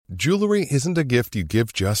Jewelry isn't a gift you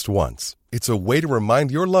give just once. It's a way to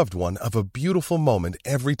remind your loved one of a beautiful moment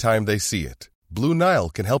every time they see it. Blue Nile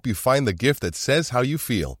can help you find the gift that says how you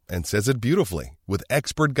feel and says it beautifully, with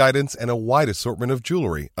expert guidance and a wide assortment of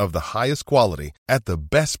jewelry of the highest quality at the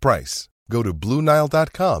best price. Go to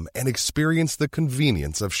BlueNile.com and experience the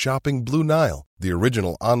convenience of shopping Blue Nile, the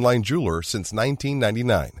original online jeweler since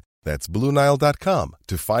 1999. That's BlueNile.com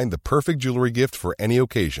to find the perfect jewelry gift for any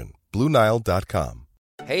occasion. BlueNile.com.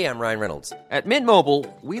 Hey, I'm Ryan Reynolds. At Mint Mobile,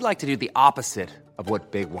 we like to do the opposite of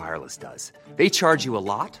what Big Wireless does. They charge you a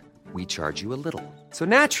lot, we charge you a little. So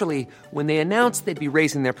naturally, when they announced they'd be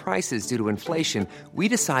raising their prices due to inflation, we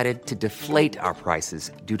decided to deflate our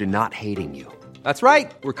prices due to not hating you. That's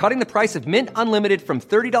right. We're cutting the price of Mint Unlimited from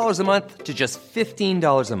 $30 a month to just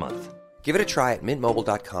 $15 a month. Give it a try at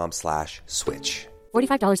mintmobile.com/switch.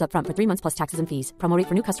 $45 up front for 3 months plus taxes and fees. Promo rate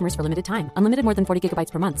for new customers for limited time. Unlimited more than 40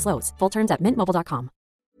 gigabytes per month. Slows full terms at mintmobile.com.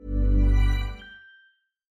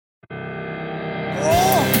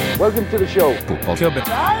 Welcome to the show. Voetbalclubben.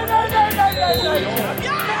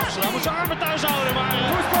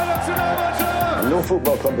 No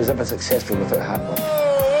football club is ever successful without handball.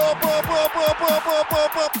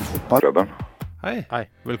 Hei.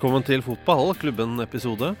 Velkommen til Fotballklubben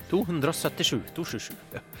episode 277. 277.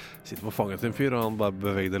 Sitter på fanget til en fyr, og han bare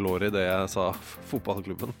bevegde låret I det jeg sa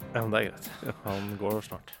Fotballklubben. Ja, men det greit. Han går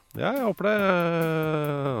snart. Ja, jeg håper det.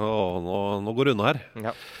 Nå går det unna her.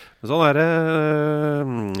 Ja. Men sånn det.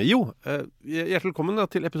 Hjertelig velkommen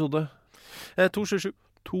til episode 277.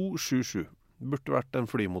 277. Burde vært en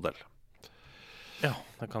flymodell. Ja,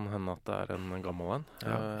 det kan hende at det en gammel en.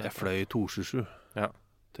 Ja, jeg fløy 277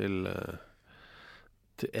 til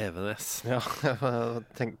Evenes. Ja,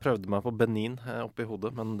 jeg prøvde meg på Benin oppe I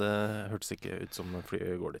hodet, men det hørtes ikke ut som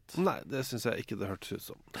flyet går dit. Nei, det synes jeg ikke det hørtes ut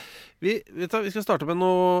som. Vi skal starte med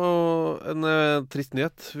en trist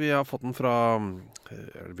nyhet. Vi har fått den fra,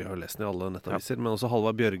 vi har jo lest den I alle nettaviser, men også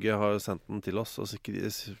Halvard Bjørge har sendt den til oss og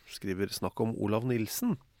skriver snakk om Olav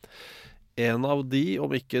Nilsen. En av de,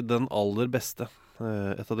 om ikke den aller beste,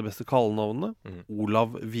 et av de beste kallenavnene,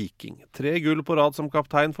 Olav Viking. 3 gull på rad som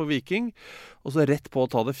kaptein for Viking, og så rett på å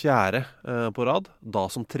ta det 4. på rad, da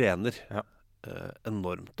som trener. Ja.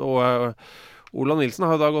 Enormt. Og Olav Nilsen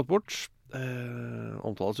har jo da gått bort,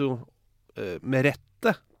 omtales jo med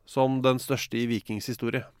rette som den største I Vikings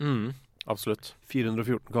historie. Absolutt.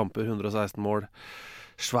 414 kamper, 116 mål.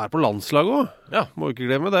 Svær på landslaget også. Ja. Må ikke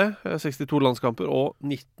glemme det. 62 landskamper og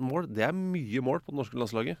 19 mål. Det mye mål på det norske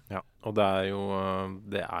landslaget. Ja, og det jo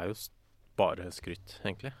bare skrytt,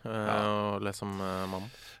 egentlig, å lese om mannen.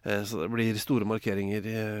 Så det blir store markeringer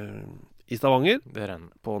I Stavanger Det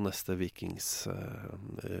renner. På neste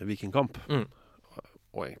Vikingkamp.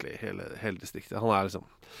 Og egentlig hele distriktet. Han liksom...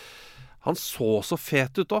 Han så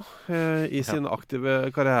fet ut da, I sin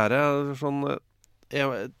aktive karriere. Sånn...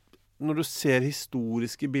 Når du ser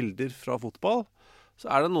historiske bilder fra fotball, så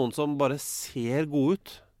det noen som bare ser gode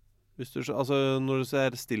ut. Altså, når du ser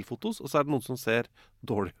stillfotos, og så det noen som ser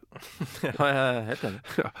dårlig ut. Ja, jeg helt enig.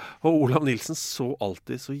 Ja. Og Olav Nilsen så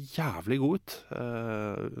alltid så jævlig god ut.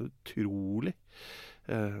 Utrolig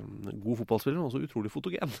god fotballspiller, men også utrolig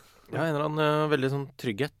fotogen. Ja, en eller annen veldig sånn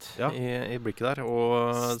trygghet I blikket der,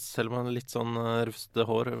 og selv om han litt sånn rufste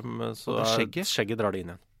hår, så skjegget drar det inn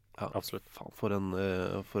igjen. Ja, absolutt. Faen, for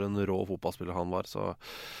en rå fotballspiller han var. Så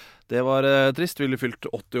det var trist. Ville fylt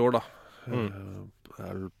 80 år da.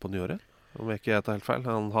 På nyåret, om jeg ikke tar helt feil.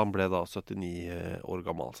 Han ble da 79 år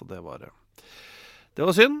gammel, så det var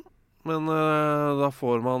synd. Men da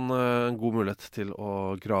får man en god mulighet til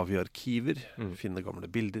å grave I arkiver, finne gamle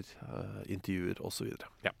bilder, intervjuer og så videre.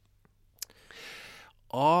 Ja.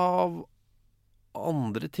 Av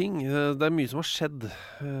andre ting, det mye som har skjedd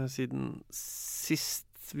siden sist.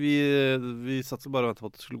 Vi satt bare og ventet på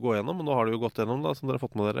at det skulle gå gjennom, men nå har det jo gått gjennom da, som dere har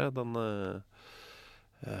fått med dere. Den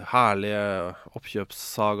herlige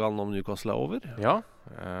oppkjøpssagaen om Newcastle over. Ja,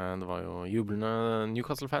 det var jo jublende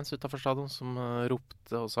Newcastle-fans utenfor stadion som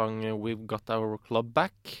ropte og sang «We've got our club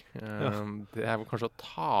back». Det vel kanskje å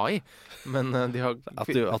ta I, men de har...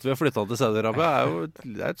 At vi har flyttet til Saudi-Arabia jo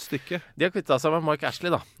et stykke. De har kvittet seg med Mike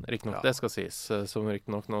Ashley da, riktignok. Det skal sies, som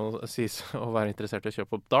riktignok nå sies å være interessert I å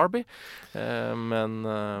kjøpe opp Derby. Men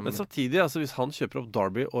samtidig, altså, hvis han kjøper opp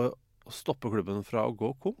Derby og stopper klubben fra å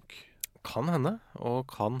gå konk, kan hende, og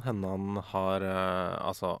kan hende han har,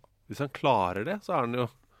 altså... Hvis han klarer det, så han jo...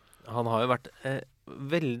 Han har jo vært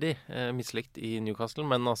veldig mislikt I Newcastle,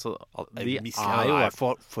 men altså... De jo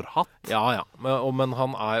forhatt. Ja. Men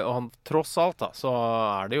han tross alt da, så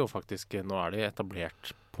det jo faktisk... Nå de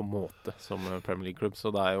etablert på en måte som Premier League-klubb,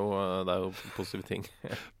 så det jo positive ting.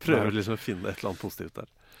 Prøver liksom å finne et eller annet positivt der.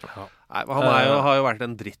 Ja. Nei, men har jo vært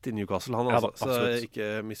en dritt i Newcastle, han altså, så ikke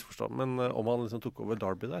misforstå. Men om han liksom tok over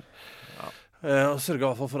Derby der og sørget i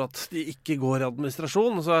hvert fall for at de ikke går i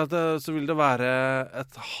administrasjon, så vil det være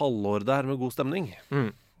et halvår der med god stemning.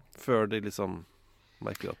 Før de liksom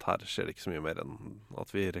merker at her skjer det ikke så mye mer enn at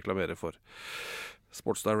vi reklamerer for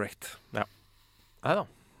Sports Direct. Ja. Neida.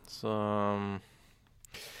 Så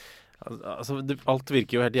altså, alt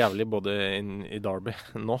virker jo helt jævlig både i Derby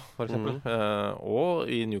nå, for eksempel, og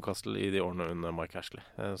i Newcastle i de årene under Mike Ashley.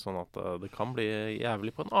 Sånn at det kan bli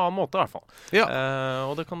jævlig på en annen måte, i hvert fall. Ja.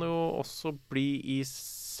 Og det kan jo også bli i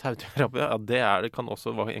Saudi-Arabia. Ja, det kan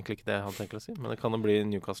også, var egentlig ikke det han tenker å si, men det kan jo bli i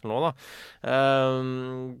Newcastle nå, da.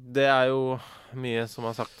 Det er jo mye som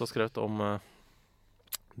er sagt og skrevet om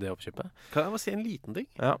det oppkjøpet. Kan jeg bare si en liten ting?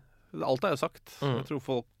 Ja. Alt er jo sagt. Jeg tror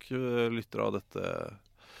folk lytter av dette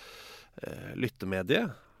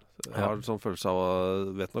lyttemediet. Har en sånn følelse av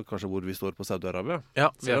vet nok kanskje hvor vi står på Saudi-Arabia. Ja,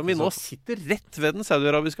 selv om vi nå sitter rett ved den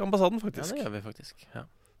saudiarabiske ambassaden, faktisk. Ja, det gjør vi faktisk. Ja.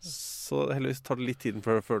 Så heldigvis tar det litt tiden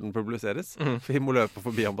før den publiseres. Vi må løpe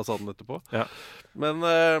forbi ambassaden etterpå. Ja. Men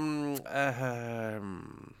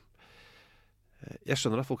jeg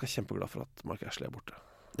skjønner at folk er kjempeglade for at Mark Ashley er borte.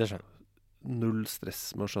 Det skjønner jeg. Null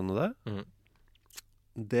stress med å skjønne det.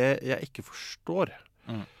 Det jeg ikke forstår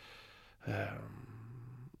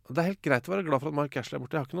det er helt greit å være glad for at Mark Ashley er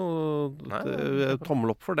borte. Jeg har ikke noe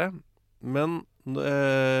tommel opp for det. Men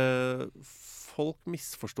folk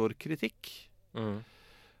misforstår kritikk.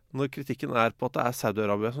 Når kritikken er på at det er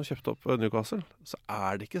Saudi-Arabia som kjøpte opp Newcastle, så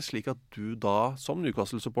er det ikke slik at du da, som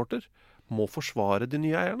Newcastle-supporter, må forsvare de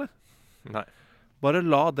nye eierne. Nei. Bare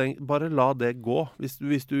la det gå. Hvis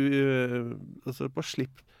du altså, bare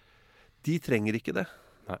slipp. De trenger ikke det.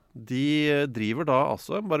 Nei. De driver da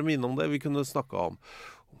altså, bare minne om det, vi kunne snakke om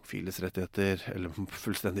files rettigheter, eller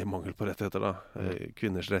fullstendig mangel på rettigheter da.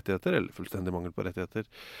 Kvinners rettigheter, eller fullstendig mangel på rettigheter.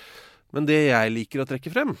 Men det jeg liker å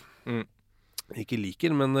trekke frem, ikke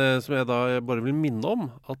liker, men som jeg da bare vil minne om,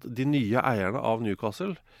 at de nye eierne av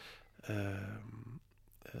Newcastle,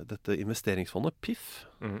 dette investeringsfondet PIF,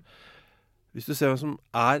 hvis du ser hvem som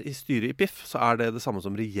er i styret i PIF, så er det samme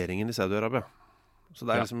som regjeringen i Saudi-Arabia. Så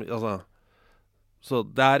det er liksom, altså, så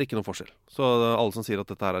det er ikke noen forskjell. Så alle som sier at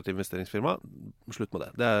dette her er et investeringsfirma, slutt med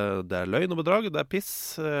det. Det er løgn og bedrag, det er piss.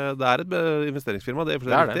 Det er et investeringsfirma, det er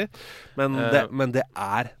riktig. Men det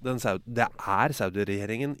er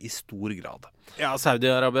Saudi-regjeringen i stor grad. Ja,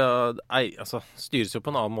 Saudi-Arabia styres jo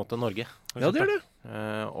på en annen måte enn Norge. Ja, det gjør det.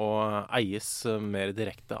 Og eies mer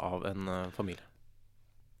direkte av en familie.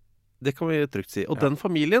 Det kan vi trygt si. Og den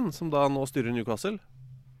familien som da nå styrer Newcastle,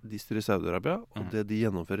 de styrer Saudi-Arabia, og det de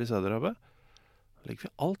gjennomfører i Saudi-Arabia, legger vi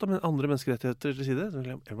alt av andre menneskerettigheter til side. Så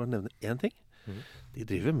jeg vil bare nevne én ting. De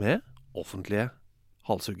driver med offentlige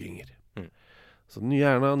halshugginger. Så den nye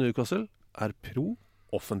eierne av Newcastle er pro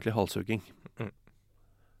offentlig halshugging.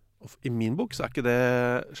 Og I min bok så er ikke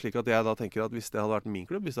det slik at jeg da tenker at hvis det hadde vært min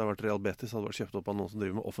klubb, hvis det hadde vært Real Betis, hadde vært kjøpt opp av noen som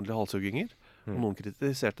driver med offentlige halshugginger, og noen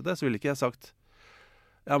kritiserte det, så ville ikke jeg sagt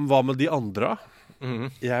ja, men hva med de andre?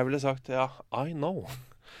 Jeg ville sagt ja, I know,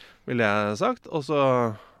 ville jeg sagt, og så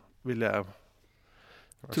ville jeg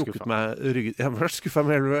trukket meg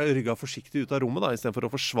rygga forsiktig ut av rommet da, i stedet for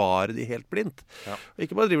å forsvare de helt blindt. Ja. Og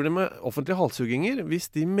ikke bare driver de med offentlige halshugginger, hvis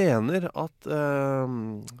de mener at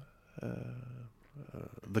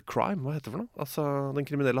the crime, hva heter det for noe? Altså den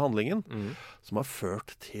kriminelle handlingen som har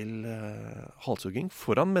ført til halshugging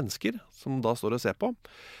foran mennesker som da står og ser på.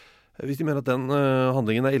 Hvis de mener at den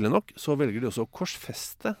handlingen er ille nok, så velger de også å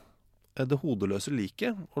korsfeste det hodeløse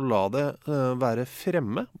liket og la det være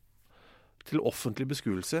fremme til offentlig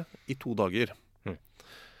beskuelse i 2 dager.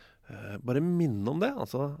 Bare minne om det.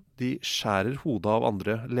 Altså, de skjærer hodet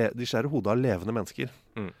av levende mennesker.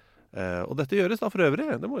 Og dette gjøres da for øvrig,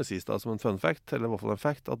 det må jo sies da som en fun fact, eller i hvert fall en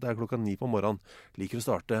fact, at det er 9:00 på morgenen. Liker å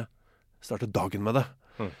starte dagen med det.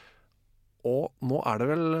 Og nå er det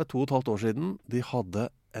vel 2,5 år siden de hadde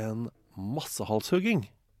en massehalshugging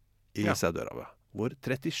i Saudi-Arabia, hvor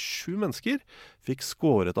 37 mennesker fikk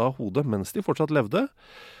skåret av hodet mens de fortsatt levde.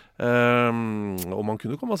 Og man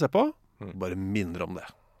kunne komme og se på. Bare minner om det.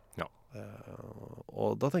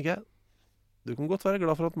 Og da tenker jeg du kan godt være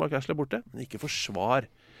glad for at Mark Ashley er borte, men ikke forsvar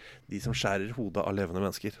de som skjærer hodet av levende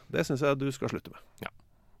mennesker. Det synes jeg du skal slutte med.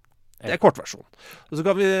 Det er kortversjon. Og så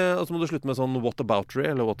må du slutte med sånn whataboutery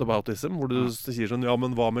eller whataboutism, hvor du sier sånn, ja,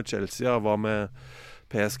 men hva med Chelsea, hva med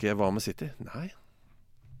PSG, hva med City? Nei,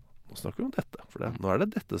 nå snakker vi om dette, for nå er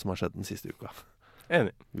det dette som har skjedd den siste uka.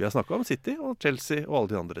 Enig. Vi har snakket om City og Chelsea og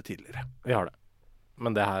alle de andre tidligere. Vi har det.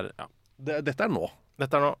 Men det her, Dette er nå.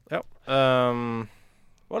 Dette er nå. Ja.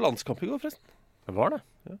 Det var landskamp i går, forresten. Det var det.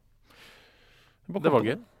 Ja. Det var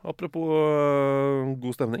gøy. Apropos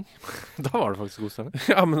god stemning. Da var det faktisk god stemning.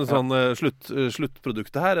 Ja, men sånn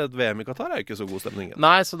sluttproduktet her, et VM i Qatar, er jo ikke så god stemning.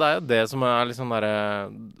 Nei, så det er jo det som er litt sånn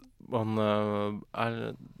derre Man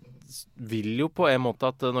vil jo på en måte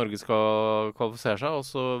at Norge skal kvalifisere seg, og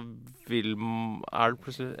så er det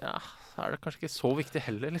plutselig er det kanskje ikke så viktig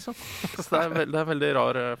heller, liksom. Så det er en veldig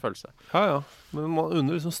rar følelse. Ja. Men man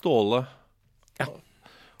unner liksom Ståle. Ja.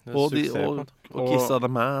 Og Kiss of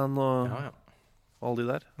the Man og alle de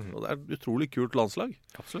der. Og det er et utrolig kult landslag.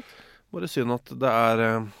 Absolutt. Bare synd at det er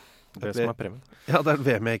det som er premien. Ja, det er et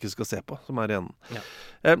VM jeg ikke skal se på, som er igjen. Ja.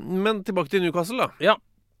 Men tilbake til Newcastle, da. Ja.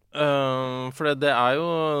 For det er jo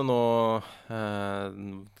nå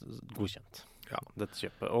godkjent, dette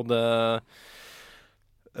kjøpet. Og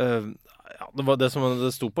det var det som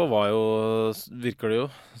det sto på, var jo, virker det jo,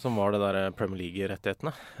 som var det der Premier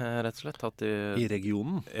League-rettighetene, rett og slett. At I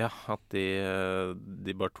regionen? Ja, at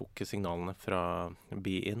de bare tok signalene fra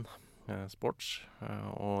Be-In Sports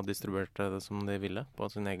og distribuerte det som de ville på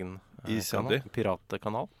sin egen kanal,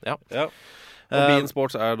 piratkanal. Ja. Og Be-In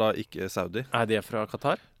Sports er da ikke Saudi? Nei, de er fra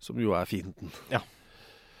Qatar. Som jo er fienden. Ja.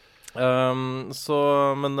 Men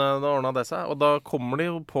da ordnet det seg. Og da kommer de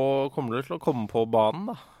til å komme på banen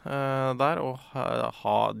da, der. Og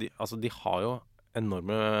de har jo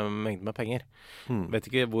enorme mengder med penger. Vet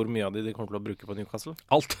ikke hvor mye av de kommer til å bruke på Newcastle.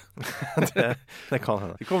 Alt. det kan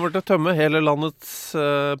hende. De kommer til å tømme hele landets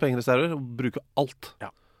pengereserver og bruke alt.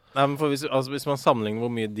 Ja. Nei, men hvis man sammenligner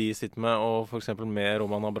hvor mye de sitter med, og for eksempel med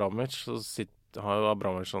Roman Abramovic, så har jo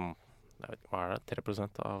Abramovic sånn, jeg vet ikke, hva er det,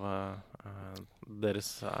 3% av deres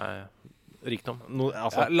rikdom.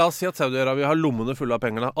 La oss si at Saudi-Arabia har lommene fulle av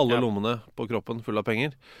penger. Alle lommene på kroppen fulle av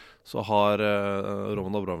penger. Så har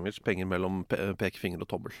Roman Abramovic penger mellom pekefinger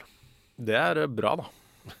og tommel. Det er bra, da.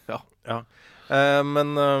 Ja. Men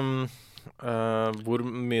hvor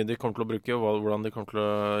mye de kommer til å bruke, og hvordan de kommer til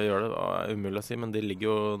å gjøre det, er umulig å si. Men de ligger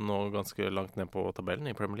jo nå ganske langt ned på tabellen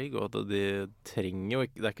i Premier League, og de trenger jo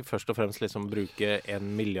ikke, det er ikke først og fremst liksom bruke 1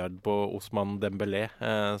 milliard på Ousmane Dembélé,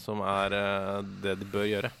 som er det de bør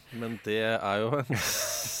gjøre. Men det er jo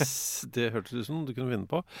det hørtes ut som du kunne vinne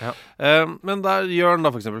på. Ja. Men der Jørn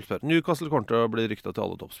da for eksempel spør Newcastle kommer til å bli ryktet til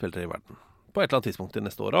alle toppspillere i verden. På et eller annet tidspunkt i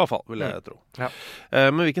neste år, i hvert fall, vil jeg tro. Ja.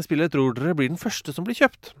 Men hvilken spiller tror dere blir den første som blir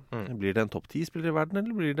kjøpt? Blir det en topp 10-spiller i verden,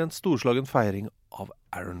 eller blir det en storslagen feiring av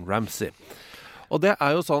Aaron Ramsey? Og det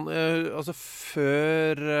er jo sånn,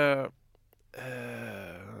 før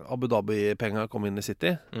Abu Dhabi-penga kom inn i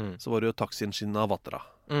City, så var det jo taxien Shinawatra,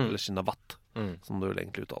 eller Shinawat, som det vil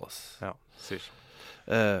egentlig uttales. Ja, sier.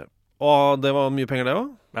 Og det var mye penger det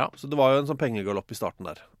også. Ja. Så det var jo en sånn pengegalopp i starten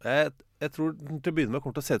der. Jeg tror til å begynne med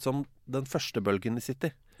kommer til å se ut som den første bølgen i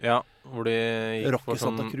City. Ja, hvor de gikk Rocky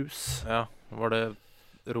Santa Cruz. Ja, var det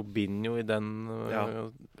Robinho i den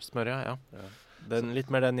smørja? Ja. Litt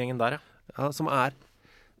mer den gjengen der, ja. Ja, som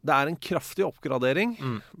det er en kraftig oppgradering,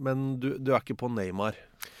 men du er ikke på Neymar.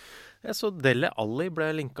 Jeg så Dele Alli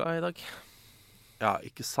ble linka i dag. Ja,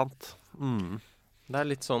 ikke sant? Det er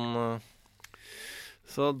litt sånn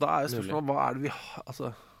Så da er spørsmålet, hva er det vi har?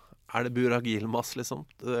 Altså, er det Burak Yilmaz, liksom?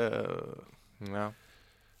 Det er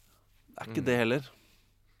ikke det heller.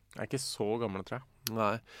 Jeg er ikke så gammel, tror jeg.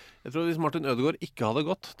 Nei. Jeg tror hvis Martin Ødegaard ikke hadde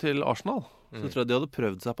gått til Arsenal, så tror jeg de hadde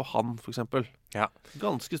prøvd seg på han, for eksempel. Ja.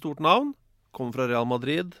 Ganske stort navn. Kommer fra Real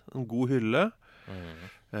Madrid. En god hylle.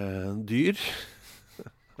 Dyr.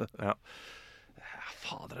 Ja.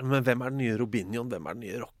 Fader, men hvem er den nye Robinhoen? Hvem er den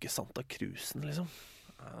nye Rocky Santa Cruzen, liksom?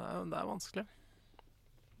 Det er vanskelig.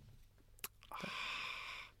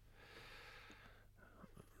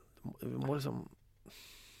 Vi må liksom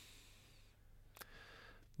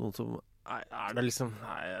noen som er det liksom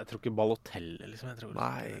jeg tror ikke Balotelli, liksom.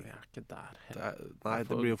 Nei, vi er ikke der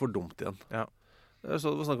det blir jo for dumt igjen. Ja. Det er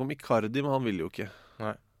så det var snakk om Icardi, men han ville jo ikke.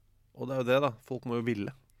 Nei. Og det er jo det, da. Folk må jo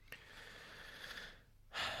ville.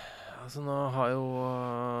 Altså, nå har jo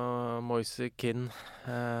Moise Kean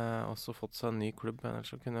også fått seg en ny klubb.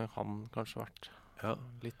 Ellers så kunne han kanskje vært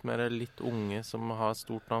litt unge som har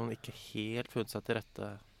stort navn, ikke helt funnet seg til rette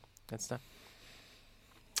et sted.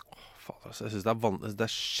 Fader, altså, jeg synes det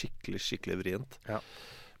er skikkelig vrient. Ja.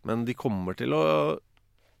 Men de kommer til å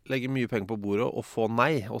legge mye penger på bordet og få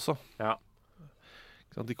nei også. Ja.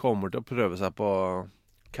 De kommer til å prøve seg på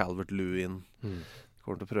Calvert-Lewin. De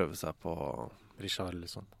kommer til å prøve seg på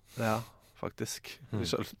Richarlison. Ja, faktisk.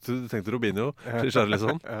 Du tenkte Robinho?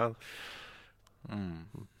 Richarlison? Ja.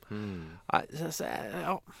 Nei,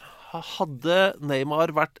 hadde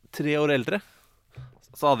Neymar vært 3 år eldre,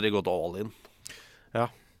 så hadde de gått all in. Ja.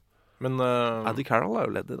 Men Andy Carroll er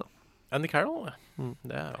jo ledig, da. Andy Carroll,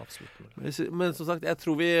 det er absolutt mulig. Men som sagt, jeg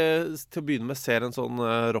tror vi til å begynne med ser en sånn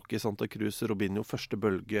Rocky Santa Cruz, Robinho, første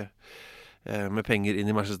bølge med penger inn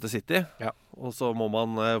i Manchester City. Ja. Og så må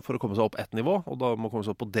man, for å komme seg opp ett nivå, og da må man komme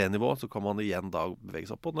seg opp på det nivået, så kan man igjen da bevege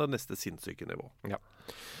seg opp på det neste sinnssyke nivå. Ja.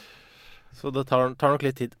 Så det tar nok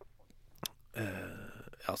litt tid.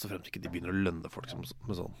 Ja, så fremt ikke de begynner å lønne folk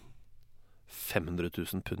med sånn 500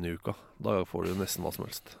 000 pund i uka. Da får du jo nesten hva som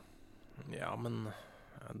helst. Ja, men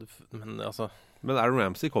altså... Men Aaron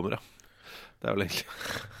Ramsey kommer, ja. Det er vel egentlig...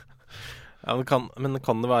 Ja, men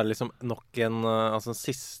kan det være liksom nok en altså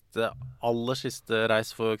aller siste reis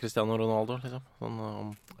for Cristiano Ronaldo, liksom? Sånn,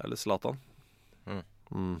 Eller Zlatan.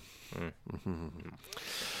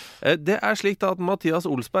 Det er slik da at Mathias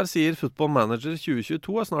Olsberg sier Football Manager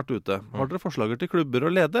 2022 er snart ute. Har dere forslager til klubber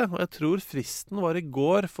å lede? Og jeg tror fristen var i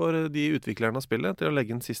går for de utviklerne av spillet til å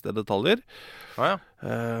legge inn siste detaljer. Ja.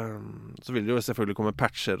 Så vil det jo selvfølgelig komme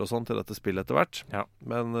patcher og sånn til dette spillet etter hvert. Ja.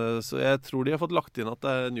 Men så jeg tror de har fått lagt inn at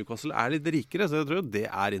Newcastle er litt rikere, så jeg tror det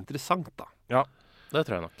er interessant da. Ja, det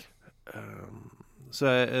tror jeg nok. Så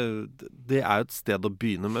det er jo et sted å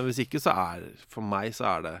begynne, men hvis ikke så for meg så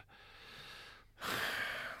er det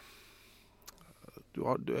det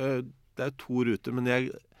er jo 2 ruter, men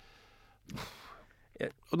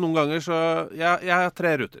og noen ganger så jeg har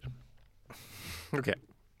 3 ruter. Ok.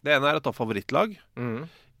 Det ene er et favorittlag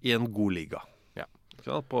i en god liga. Ja.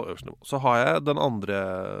 På øverste nivå. Så har jeg den andre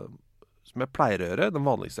som jeg pleier å gjøre, den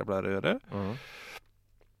vanligste jeg pleier å gjøre.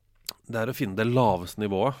 Det er å finne det laveste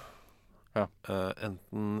nivået. Ja.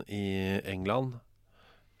 Enten i England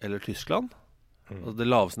eller Tyskland. Altså det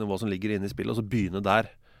laveste nivået som ligger inne i spillet, og så begynne der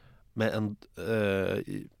med en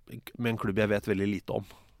klubb jeg vet veldig lite om.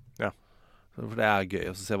 Ja. For det er gøy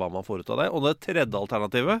å se hva man får ut av det. Og det tredje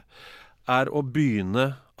alternativet er å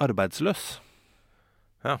begynne arbeidsløs.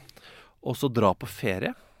 Ja. Og så dra på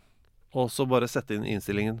ferie. Og så bare sette inn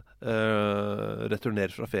innstillingen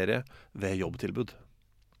returner fra ferie ved jobbtilbud.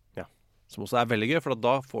 Ja. Som også er veldig gøy, for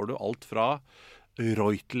da får du alt fra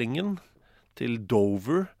Reutlingen til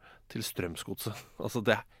Dover til Strømsgodset. Altså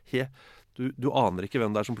det er du aner ikke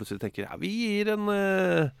hvem det er som plutselig tenker vi gir en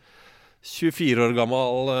 24 år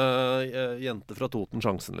gammel jente fra Toten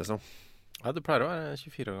sjansen, liksom. Ja, det pleier å være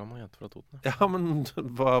 24 år gammel jente fra Toten. Ja, men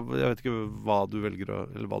jeg vet ikke hva du velger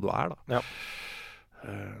eller hva du er, da. Ja.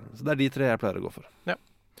 Så det er de 3 jeg pleier å gå for. Ja.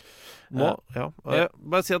 Nå,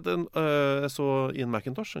 bare si at jeg så Ian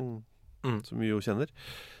McIntosh, som vi jo kjenner,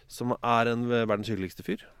 som er en verdens hyggeligste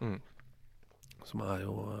fyr. Som har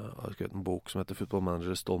skrevet en bok som heter Football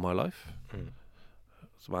Manager Stole My Life.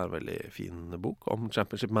 Som er en veldig fin bok om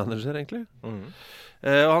Championship Manager, egentlig.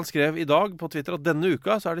 Og han skrev i dag på Twitter at denne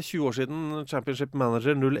uka så er det 20 år siden Championship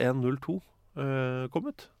Manager 0102 kom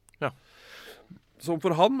ut. Ja. Som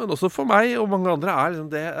for han, men også for meg og mange andre liksom,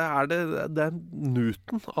 det er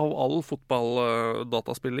nuten av all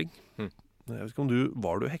fotballdataspilling. Jeg vet ikke om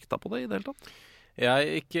var du hekta på det i det hele tatt?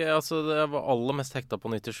 Jeg var aller mest hekta på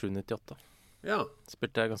 97-98. Ja.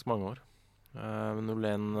 Spilte jeg ganske mange år.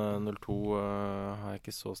 01-02 har jeg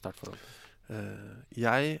ikke så sterkt forhold.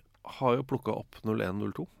 Jeg har jo plukket opp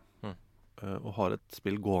 01-02 og har et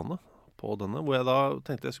spill gående på denne, hvor jeg da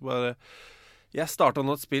tenkte jeg skulle bare... Jeg startet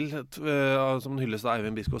nå et spill som en hyllest av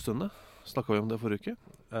Eivind Biskov Sunde. Snakket vi om det forrige uke?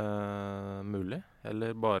 Mulig.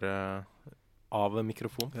 Eller bare av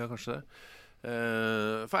mikrofon. Ja, kanskje det.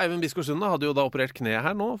 For Eivind Biskov Sunde hadde jo da operert kneet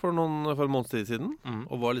her nå for en måneds tid siden,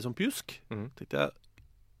 og var liksom pjusk. Tenkte jeg,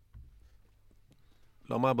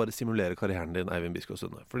 la meg bare simulere karrieren din, Eivind Biskov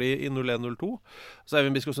Sunde. Fordi i 01-02, så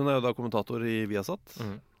Eivind Biskov Sunde er jo da kommentator i Viasat,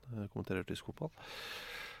 kommenterer tysk fotball.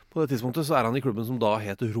 På det tidspunktet så er han i klubben som da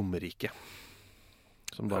heter Romerike.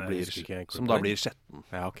 Som da blir Skjetten.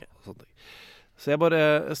 Ja, ok. Så jeg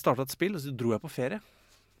bare startet et spill, og så dro jeg på ferie.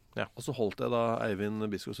 Ja. Og så holdt jeg da Eivind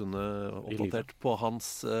Biskov Sunde oppdatert på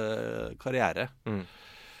hans karriere.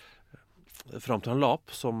 Frem til han la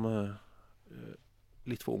opp som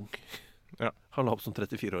litt for ung. Ja. Han la opp som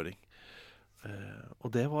 34-åring.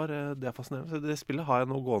 Og det er fascinerende. Det spillet har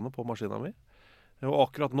jeg nå gående på maskinen min. Og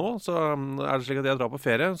akkurat nå så er det slik at jeg drar på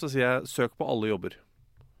ferie, så sier jeg søk på alle jobber.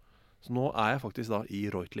 Så nå er jeg faktisk da i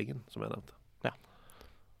Reutlingen, som jeg nevnte. Ja.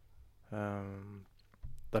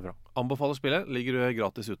 Det er bra. Anbefaler spillet, ligger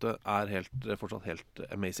gratis ute, er fortsatt helt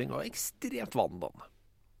amazing, og ekstremt vanedannende.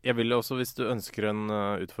 Jeg vil også, hvis du ønsker en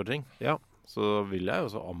utfordring, ja, så vil jeg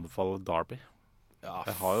også anbefale Derby. Ja,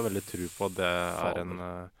 jeg har jo veldig tro på at det er en...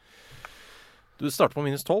 Du starter på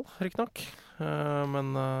 -12, riktig nok,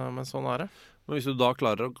 men sånn er det. Men hvis du da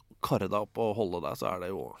klarer å karre deg opp og holde deg, så er det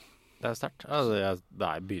jo... Det er sterkt. Altså, jeg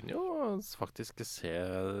begynner jo faktisk å se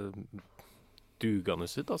dugende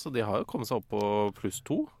ut. Altså, de har jo kommet seg opp på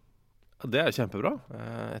 +2. Det er kjempebra.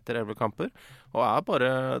 Etter 11 kamper. Og er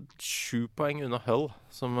bare 7 poeng unna Hull,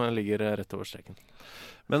 som ligger rett over streken.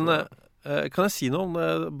 Men kan jeg si noe om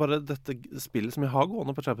bare dette spillet som jeg har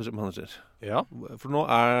gående på Championship Manager? Ja. For nå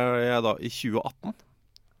er jeg da i 2018.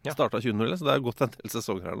 Ja. Startet 20.0, så det er gått en del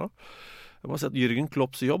sesonger her nå. Jeg må si at Jürgen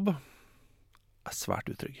Klopps jobb er svært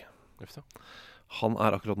utrygg. Han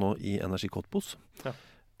er akkurat nå i Energi Cottbus. Ja.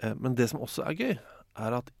 Men det som også er gøy,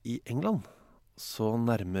 er at i England så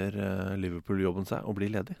nærmer Liverpool-jobben seg å bli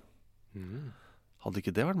ledig. Hadde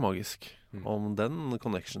ikke det vært magisk om den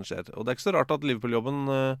connection skjer? Og det er ikke så rart at Liverpool-jobben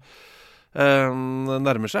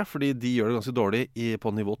nærmer seg, fordi de gjør det ganske dårlig på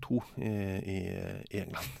nivå 2 i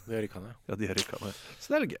England. Det gjør ikke han, Ja, de gjør ikke det. Så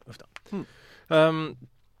det er litt gøy.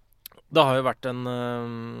 Det har jo vært en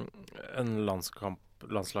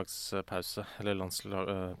landslagspause, eller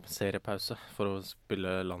seriepause, for å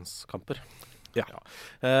spille landskamper. Ja.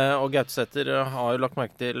 Og Gautesæter har jo lagt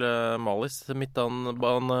merke til Malis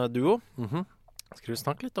midtbaneduo. Skal vi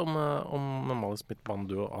snakke litt om Malis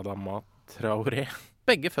midtbaneduo Adama Traoré?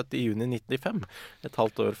 Begge født i juni 1995, et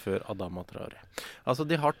halvt år før Adama Traoré. Altså,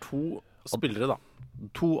 de har 2 spillere, da.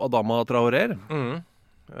 2 Adama Traoréer.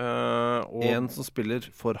 Og En som spiller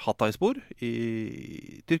for Hatayspor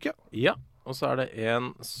i Tyrkia. Ja, og så er det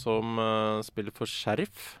en som spiller for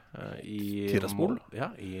Sheriff i Tiraspol.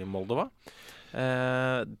 i Moldova.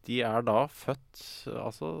 De er da født,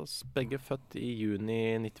 altså begge født i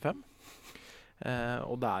juni 95.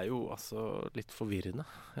 Og det er jo altså litt forvirrende,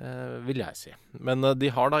 vil jeg si. Men de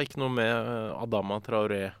har da ikke noe med Adama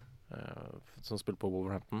Traoré, som spiller på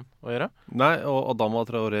Wolverhampton, å gjøre? Nei, og Adama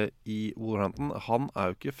Traoré i Wolverhampton, han er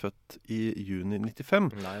jo ikke født i juni 95.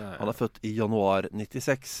 Nei. Han er født i januar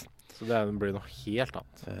 96. Så det blir noe helt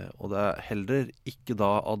annet. Og det er heller ikke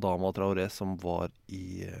da Adama Traoré som var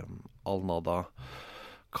i Al-Nada,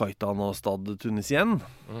 Kaitan og Stade Tunisien.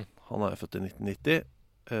 Han er født i 1990.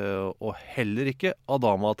 Og heller ikke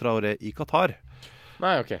Adama Traoré i Qatar.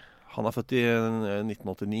 Nei, ok. Han er født i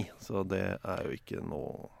 1989, så det er jo ikke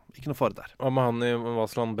noe fare der. Hva med han i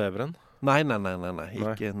Vasland Beveren? Nei.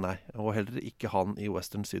 Ikke, nei. Og heller ikke han i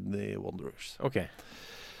Western Sydney Wanderers. Ok.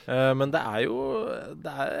 Men det er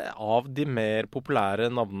av de mer populære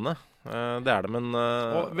navnene. Det er det, men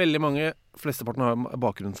Og veldig mange, flesteparten har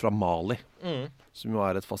bakgrunn fra Mali, som jo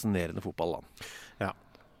er et fascinerende fotballand. Ja,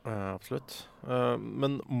 absolutt.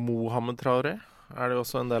 Men Mohamed Traoré er det jo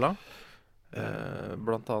også en del av.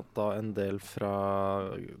 Blant annet da en del fra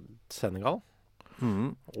Senegal.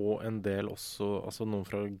 Og en del også, altså noen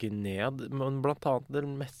fra Guinea. Men blant annet det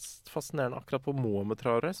mest fascinerende akkurat på Mohamed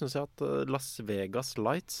Traoré synes jeg at Las Vegas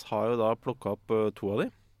Lights har jo da plukket opp 2 av de.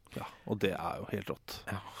 Ja, og det er jo helt rått.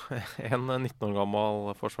 Ja, en 19 år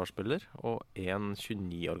gammel forsvarsspiller og en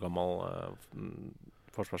 29 år gammel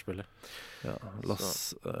forsvarsspiller. Ja,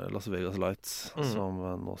 Las Vegas Lights, som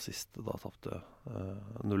nå sist da tapte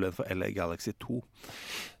 0-1 for LA Galaxy 2.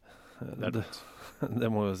 Det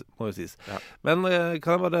må jo sies. Ja. Men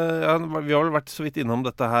kan jeg bare vi har vel vært så vidt innom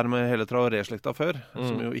dette her med hele Traoré-slekta før,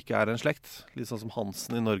 som jo ikke er en slekt. Litt sånn som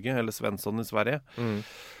Hansen i Norge, eller Svensson i Sverige.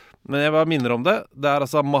 Men jeg bare minner om det. Det er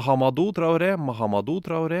altså Mahamadou Traoré, Mahamadou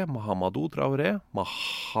Traoré, Mahamadou Traoré,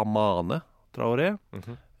 Mahamane Traoré,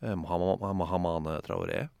 Mahamane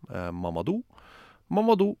Traoré, Mamadou,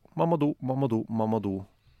 Mamadou, Mamadou, Mamadou, Mamadou,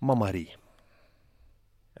 Mamari.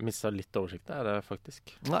 Jeg mistet litt oversikt der,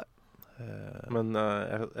 faktisk. Nei. Men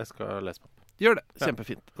jeg skal lese på. Gjør det.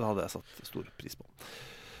 Kjempefint. Det hadde jeg satt stor pris på.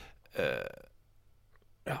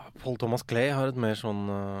 Ja, Paul Thomas Clay har et mer sånn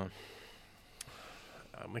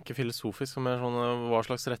men ikke filosofisk, men mer sånn hva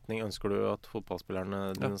slags retning ønsker du at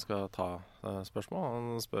fotballspillerne dine skal ta spørsmål?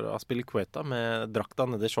 Han spør Aspilicueta med drakta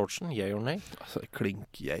nede i shortsen, yay or nay? Altså,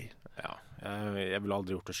 klink yay. Ja, jeg ville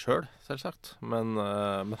aldri gjort det selv, selvsagt. Men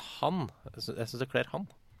han, jeg synes det kler han.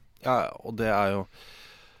 Ja, og det er jo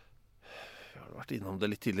vi har vært innom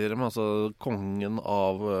det litt tidligere, men altså kongen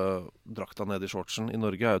av drakta nede i shortsen i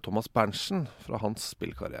Norge er jo Thomas Berntsen fra hans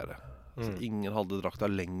spillkarriere. Altså, ingen hadde drakta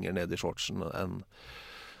lenger nede i shortsen enn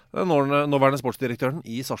den nåværende sportsdirektøren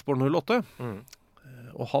i Sarpsborg 08.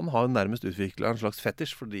 Og han har jo nærmest utviklet en slags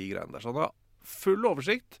fetisj for de greiene der. Så han har full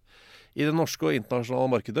oversikt i det norske og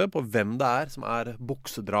internasjonale markedet på hvem det er som er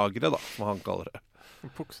buksedragere, da, som han kaller det.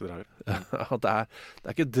 Buksedragere? Det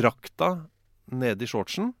er ikke drakta nede i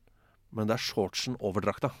shortsen, men det er shortsen over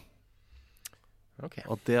drakta. Okay.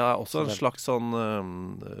 Og det er også en slags sånn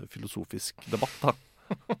filosofisk debatt, da.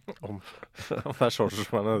 Om det er shortsen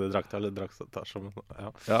som er nede i drakta, eller drakta som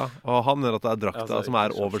ja, og han mener at det er drakta som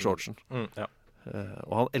er over shortsen. Ja.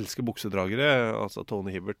 Og han elsker buksedragere. Altså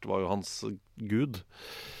Tony Hibbert var jo hans gud.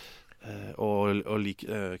 Og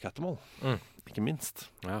og Catamol. Ikke minst.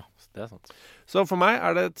 Ja, det sant. Så for meg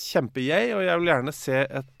er det et kjempe-jeg, og jeg vil gjerne se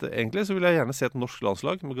egentlig så vil jeg gjerne se et norsk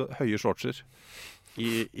landslag med høye shortser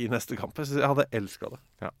i neste kamp. Jeg hadde elsket det.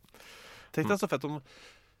 Ja. Tenk deg så fett om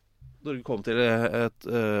Norge kom til et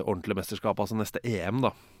ordentlig mesterskap, altså neste EM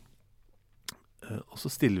da. Og så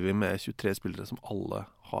stiller vi med 23 spillere som alle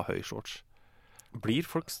har høy shorts. Blir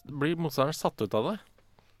motstanderen satt ut av det?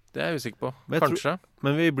 Det er jeg usikker på. Men Kanskje.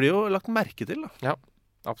 Men vi blir jo lagt merke til da. Ja,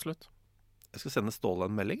 absolutt. Jeg skal sende Ståle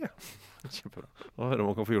en melding, jeg. Kjempebra. Og høre om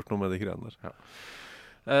han kan få gjort noe med de greiene der. Ja.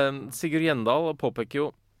 Sigurd Gjendal påpeker jo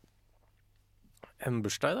en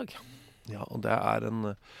bursdag i dag. Ja, og det er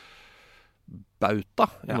en bauta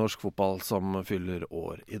i norsk fotball som fyller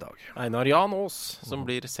år i dag. Einar Jan Aas, som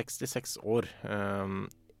blir 66 år.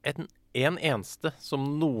 En eneste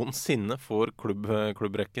som noensinne får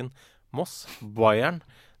klubbrekken Moss, Bayern,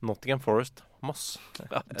 Nottingham Forest, Moss.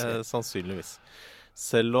 Sannsynligvis.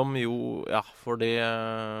 Selv om jo, fordi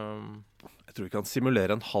jeg tror vi kan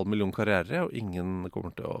simulere en 500 000 karriere, og ingen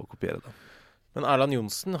kommer til å kopiere det. Men Erland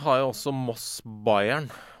Johnsen har jo også Moss Bayern,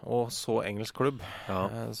 og så engelsk klubb.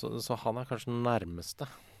 Ja. Så han er kanskje den nærmeste.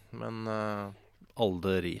 Men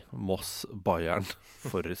Aldri Moss Bayern,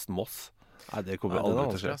 Forrest Moss. Nei, det kommer aldri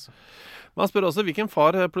til å skje. Altså. Men han spør også hvilken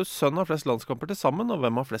far pluss sønn har flest landskamper til sammen, og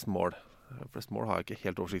hvem har flest mål. Flest mål har jeg ikke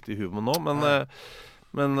helt oversikt i huet med nå,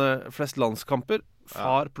 men flest landskamper,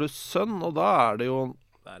 far pluss sønn, og da er det jo...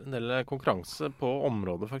 Det er en del konkurranse på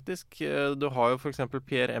området, faktisk. Du har jo for eksempel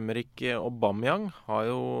Pierre-Emerick Aubameyang, har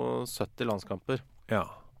jo 70 landskamper. Ja.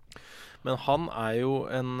 Men han er jo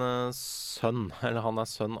en sønn, eller han er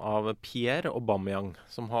sønn av Pierre Aubameyang,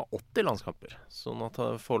 som har 80 landskamper. Sånn at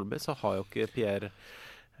foreløpig så har jo ikke Pierre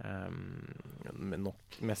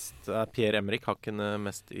nok mest... Pierre-Emerick har ikke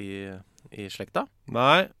mest i slekta.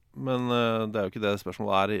 Nei, men det er jo ikke det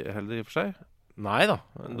spørsmålet er heller i og for seg. Nei da,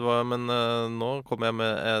 men nå kommer jeg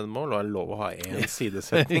med jeg må lov å ha en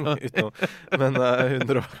sidesetning men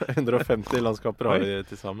 150 landskamper har vi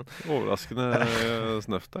til sammen. Overraskende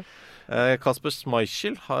snøft der. Kasper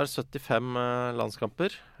Schmeichel har 75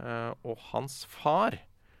 landskamper, og hans far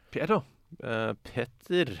Peter,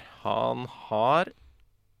 han har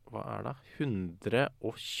hva er det?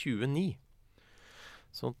 129.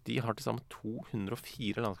 Så de har til sammen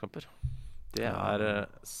 204 landskamper. Det er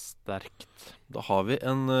sterkt. Da har vi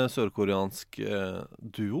en sørkoreansk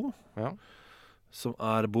duo som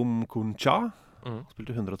er Bum Kun Cha.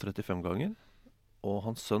 Spilte 135 ganger. Og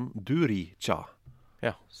hans sønn Duri Cha.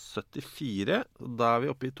 74. Da er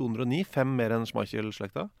vi oppe i 209. 5 mer enn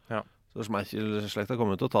Schmeichel-slekta. Ja. Så Schmeichel-slekta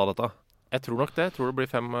kommer til å ta dette. Jeg tror nok det. Jeg tror det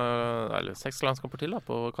blir 5 eller 6 landskamper til da,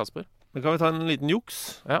 på Kasper. Men kan vi ta en liten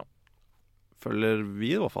juks? Ja. Følger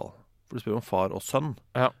vi i hvert fall. For du spør om far og sønn.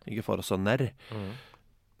 Ja. Ikke far og sønner.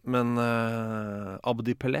 Men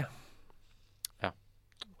Abdi Pelé,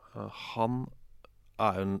 han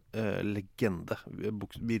er jo en legende,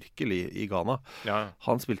 virkelig, i Ghana.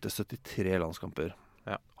 Han spilte 73 landskamper.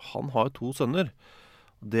 Han har jo 2 sønner.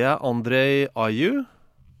 Det er André Ayew.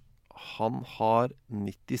 Han har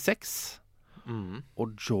 96.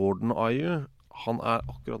 Og Jordan Ayew, han er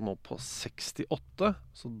akkurat nå på 68.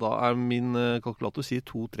 Så da er min kalkulator sier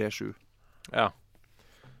 237. Ja,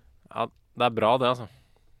 det er bra det, altså.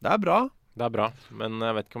 Det er bra. Det er bra, men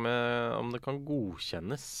jeg vet ikke om det kan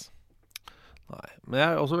godkjennes. Nei, men jeg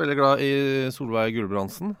er også veldig glad i Solveig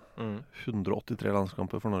Gulbrandsen. 183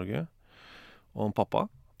 landskamper for Norge. Og en pappa,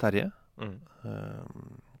 Terje,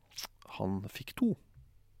 han fikk 2.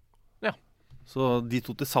 Ja. Så de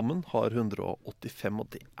 2 til sammen har 185, og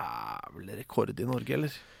det er vel rekord i Norge,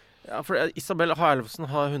 eller? Ja, for Isabel Halvsen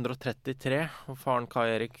har 133, og faren Kai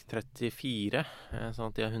Erik 34, sånn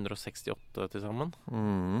at de har 168 til sammen.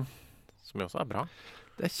 Som jo også er bra.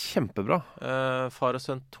 Det er kjempebra. Far og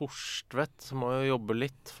sønn Torstvedt må jo jobbe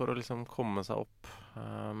litt for å liksom komme seg opp.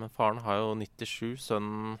 Men faren har jo 97,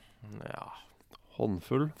 sønnen,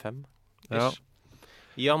 håndfull. 5. Ja.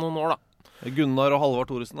 Gi han noen år, da. Gunnar og Halvard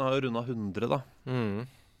Thoresen har jo rundet 100, da.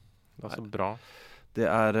 Det er så bra. Det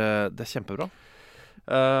er kjempebra.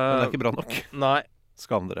 Men det er ikke bra nok. Nei.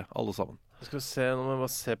 Skam dere, alle sammen. Skal vi se, nå må jeg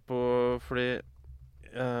bare se på, fordi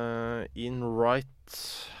Ian Wright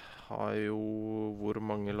har jo hvor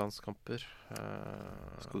mange landskamper?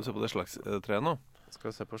 Skal du se på det slagstreet nå? Skal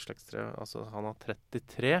vi se på slagstreet, altså han har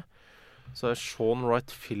 33. Så er Sean Wright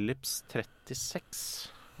Phillips 36.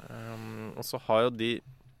 Og så har jo det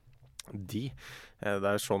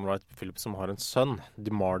er Sean Wright Phillips som har en sønn,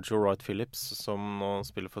 DeMarjo Wright Phillips, som nå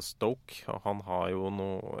spiller for Stoke, og han har jo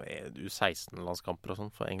noe U16-landskamper og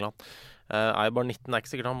sånn for England. Er jo bare 19, det er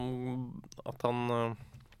ikke sikkert at han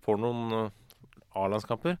får noen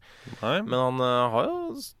A-landskamper. Nei. Men han har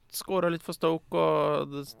jo skåret litt for Stoke,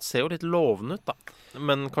 og det ser jo litt lovende ut, da.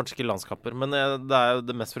 Men kanskje ikke landskamper. Men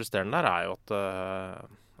det mest frustrerende der er jo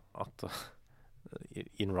at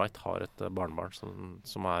Ian Wright har et barnebarn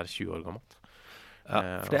som er 20 år gammelt.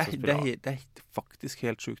 Ja, for det er faktisk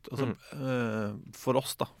helt sjukt. Altså, for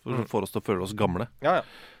oss, da. For oss til å føle oss gamle. Ja.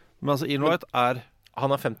 Men altså, Ian Wright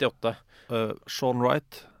Han er 58. Sean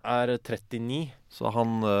Wright Er 39. Så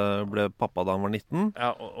han ble pappa da han var 19.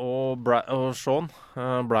 Ja, og Sean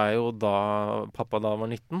ble jo da pappa da han var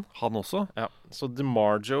 19. Han også. Ja, så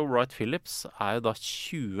DeMarjo Wright Phillips er jo da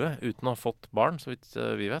 20 uten å ha fått barn, så vidt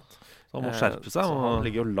vi vet. Så han må skjerpe seg. Så han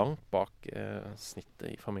ligger jo langt bak snittet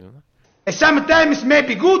i familiene. Sometimes may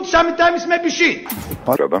be good, sometimes may be shit.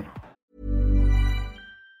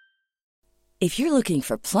 If you're looking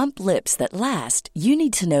for plump lips that last, you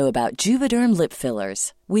need to know about Juvederm lip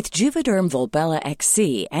fillers. With Juvederm Volbella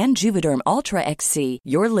XC and Juvederm Ultra XC,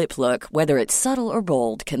 your lip look, whether it's subtle or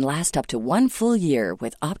bold, can last up to 1 full year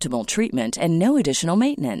with optimal treatment and no additional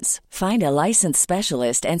maintenance. Find a licensed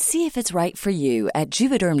specialist and see if it's right for you at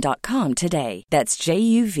Juvederm.com today. That's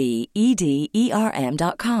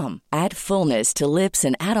JUVEDERM.com. Add fullness to lips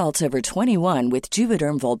in adults over 21 with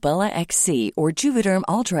Juvederm Volbella XC or Juvederm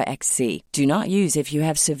Ultra XC. Do not use if you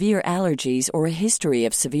have severe allergies or a history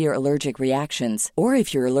of severe allergic reactions, or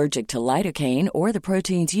if you're allergic to lidocaine or the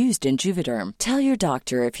proteins used in Juvederm. Tell your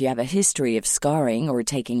doctor if you have a history of scarring or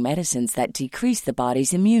taking medicines that decrease the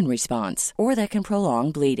body's immune response or that can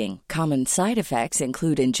prolong bleeding. Common side effects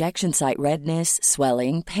include injection site redness,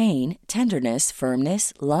 swelling, pain, tenderness,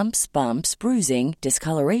 firmness, lumps, bumps, bruising,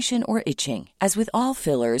 discoloration, or itching. As with all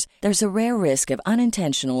fillers, there's a rare risk of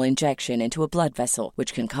unintentional injection into a blood vessel,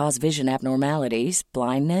 which can cause vision abnormalities,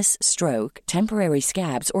 blindness, stroke, temporary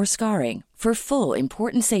scabs, or scarring. For full,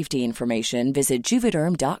 important safety information, visit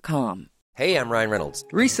Juvederm.com. Hey, I'm Ryan Reynolds.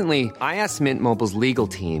 Recently, I asked Mint Mobile's legal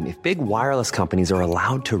team if big wireless companies are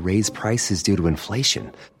allowed to raise prices due to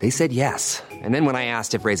inflation. They said yes. And then when I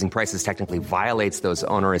asked if raising prices technically violates those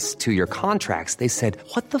onerous 2-year contracts, they said,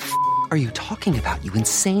 "What the f*** are you talking about, you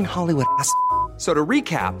insane Hollywood ass?" So to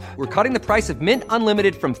recap, we're cutting the price of Mint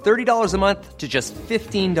Unlimited from $30 a month to just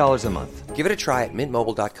 $15 a month. Give it a try at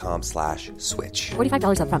mintmobile.com/switch.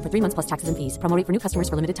 $45 up front for 3 months plus taxes and fees. Promo rate for new customers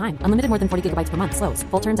for limited time. Unlimited more than 40 gigabytes per month. Slows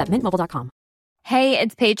full terms at mintmobile.com. Hey,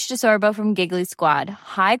 it's Paige DeSorbo from Giggly Squad.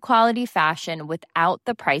 High quality fashion without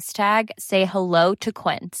the price tag. Say hello to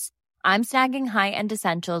Quince. I'm snagging high-end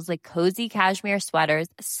essentials like cozy cashmere sweaters,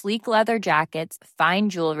 sleek leather jackets, fine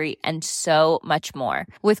jewelry, and so much more.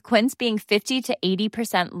 With Quince being 50 to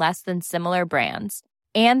 80% less than similar brands.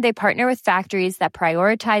 And they partner with factories that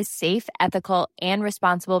prioritize safe, ethical, and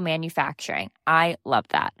responsible manufacturing. I love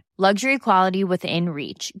that. Luxury quality within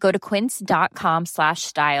reach. Go to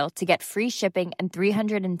quince.com/style to get free shipping and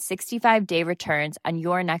 365-day returns on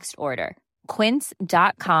your next order.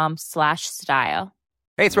 Quince.com/style.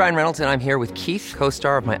 Hey, it's Ryan Reynolds, and I'm here with Keith,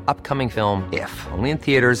 co-star of my upcoming film, If, only in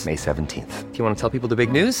theaters May 17th. Do you want to tell people the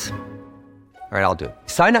big news? All right, I'll do it.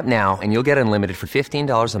 Sign up now and you'll get unlimited for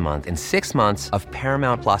 $15 a month and 6 months of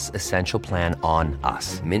Paramount Plus Essential Plan on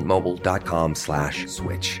us.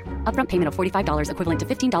 MintMobile.com/switch. Upfront payment of $45 equivalent to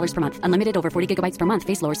 $15 per month. Unlimited over 40 gigabytes per month.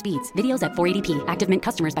 Face lower speeds. Videos at 480p. Active Mint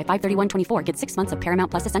customers by 531.24 get 6 months of Paramount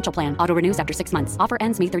Plus Essential Plan. Auto renews after 6 months. Offer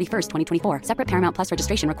ends May 31st, 2024. Separate Paramount Plus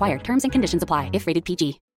registration required. Terms and conditions apply if rated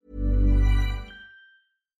PG.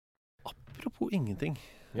 Apropos ingenting.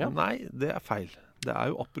 Ja. Nei, det er feil. Det er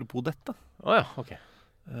jo apropos dette. Ja, ok.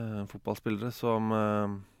 Fotballspillere som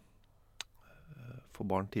får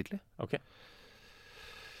barn tidlig. Ok.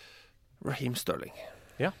 Raheem Sterling.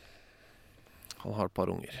 Ja. Han har et par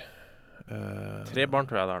unger. 3 barn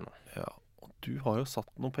tror jeg det er nå. Ja, og du har jo satt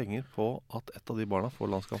noen penger på at et av de barna får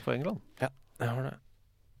landskamp for England. Ja, jeg har det.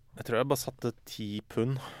 Jeg tror jeg bare satte 10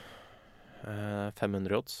 pund.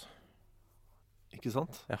 500 odds. Ikke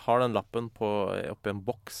sant? Jeg har den lappen oppi en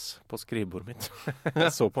boks på skrivebordet mitt.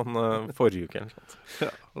 Jeg så på den forrige uke eller noe sånt.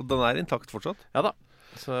 Ja, og den er intakt fortsatt? Ja da.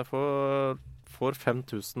 Så jeg får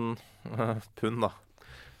 5000 pund da.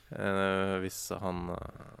 Hvis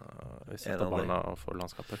et av barna får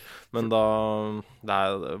landskamper. Men da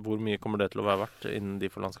hvor mye kommer det til å være verdt innen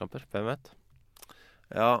de får landskamper? Hvem vet?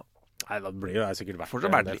 Ja. Nei, da blir jo jeg sikkert verdt.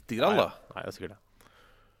 Fortsatt verdt litt grann da. Nei, det er sikkert det.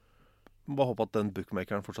 Bare håpe at den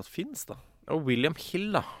bookmakeren fortsatt finnes da. Og William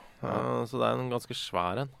Hill da. Så det er en ganske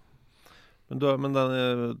svær en. Men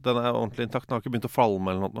den er ordentlig intakt. Den har ikke begynt å falme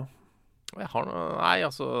eller noe? Nei,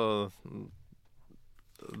 altså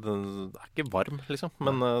den er ikke varm liksom.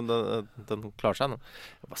 Men den klarer seg nå.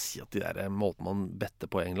 Jeg bare si at de der måten man better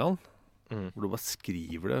på i England, hvor du bare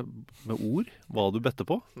skriver det med ord, hva du better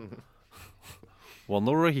på. One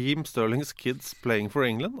of Raheem Sterling's kids playing for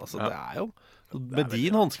England. Altså, det er jo med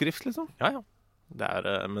din håndskrift, liksom. Ja. Det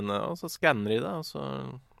er, men så skanner de det, og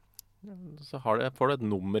så får du et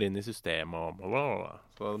nummer inn i systemet. Og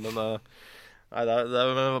så, men nei, det er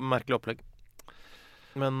et merkelig opplegg.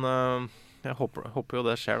 Men jeg håper jo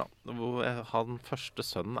det skjer, da. Han første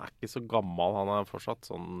sønnen er ikke så gammel. Han er fortsatt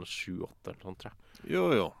sånn 7-8 eller sånt, tror jeg.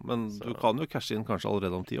 Jo, men du kan jo cashe inn kanskje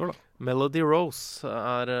allerede om 10 år, da. Melody Rose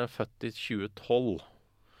er født i 2012.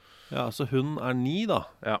 Ja, så hun er 9, da.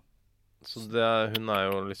 Ja. Så hun er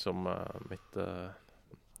jo liksom mitt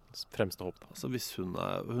fremste håp, da. Altså hvis hun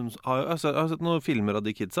er jeg har sett noen filmer av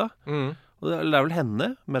de kidsa. Og det er vel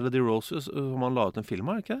henne, Melody Rose, som han la ut en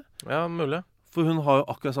film av, ikke det? Ja, mulig. For hun har jo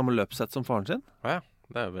akkurat samme løpsett som faren sin. Ja,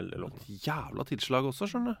 det er jo veldig lov. Et jævla tilslag også,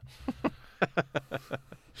 skjønner du.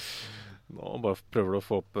 Nå bare prøver du å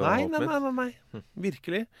få opp håpet mitt. Nei.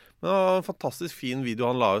 Virkelig. Men det var en fantastisk fin video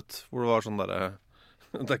han la ut, hvor det var sånn derre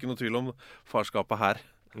det er ikke noe tvil om farskapet her.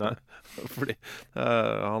 Nei. Fordi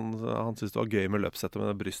han syntes det var gøy med løpssettet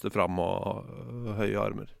med brystet fram og høye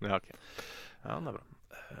armer. Ja, ok. Ja, det er bra.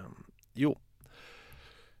 Jo.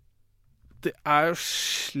 Det er jo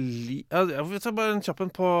jeg vil ta bare en kjapp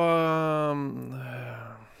en på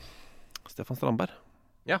Stefan Strandberg.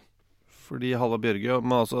 Ja. Fordi Halvard Bjørge,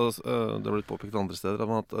 men altså, det har blitt påpekt andre steder,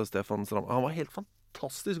 at Stefan Strandberg, han var helt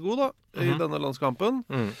fantastisk god da, i denne landskampen.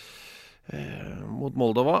 Mot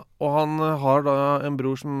Moldova. Og han har da en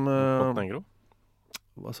bror som Montenegro.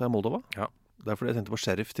 Hva sa jeg, Moldova? Ja. Det er fordi jeg tenkte på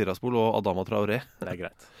Sheriff Tiraspol og Adama Traoré. Det er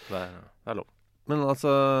greit. Det er lov. Men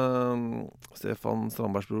altså Stefan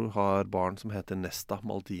Strandbergs bror har barn som heter Nesta,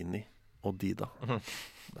 Maldini og Dida.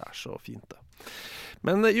 Det er så fint, det.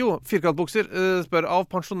 Men jo, firkantbukser spør av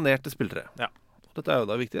pensjonerte spillere. Ja. Dette er jo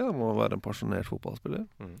da viktig, det må være en pensjonert fotballspiller.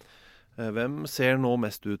 Hvem ser nå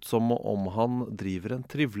mest ut som om han driver en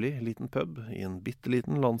trivelig liten pub i en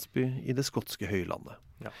bitteliten landsby i det skotske høylandet?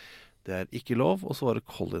 Ja. Det er ikke lov å svare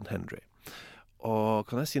Colin Hendry. Og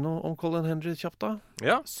kan jeg si noe om Colin Hendry kjapt da?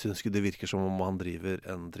 Ja. Synes ikke det virker som om han driver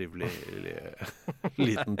en trivelig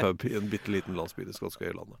liten pub i en bitteliten landsby i det skotske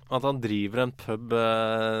høylandet. At han driver en pub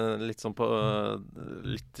litt sånn på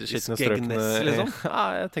litt skitne strøkene liksom? Ja,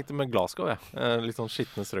 jeg tenkte med Glasgow, ja. Litt sånn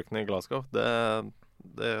skitne strøkene i Glasgow.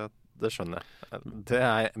 Det skjønner jeg. Det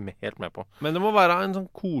er jeg helt med på. Men det må være en sånn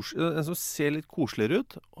en som ser litt koseligere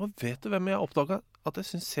ut. Og vet du hvem jeg oppdaget at jeg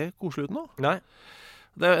synes ser koselig ut nå? Nei.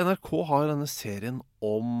 NRK har denne serien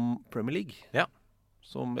om Premier League. Ja.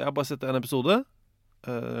 Som jeg har bare sett en episode.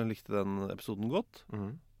 Likte den episoden godt.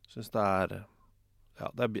 Synes det er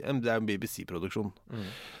en BBC-produksjon.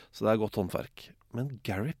 Så det er godt håndverk. Men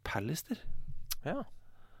Gary Pallister, ja.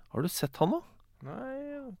 Har du sett han nå?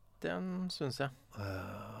 Nei, den synes jeg.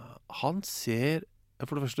 Han ser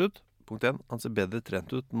for det første ut, punkt 1, han ser bedre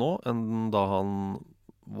trent ut nå enn da han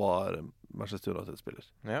var Manchester United-spiller.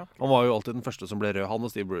 Ja. Han var jo alltid den første som ble rød, han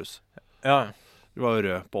og Steve Bruce. Ja. De var jo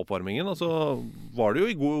rød på oppvarmingen, og så var de jo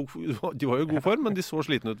i god form, men de så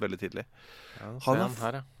slitne ut veldig tidlig. Ja, han har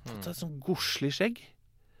fått et sånn gorslig skjegg.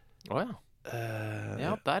 Åja.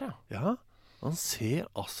 Ja, der ja. Ja, han ser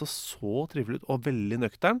altså så trivelig ut, og veldig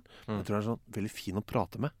nøktern. Jeg tror han er sånn veldig fin å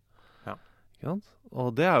prate med. Ja. Ikke sant?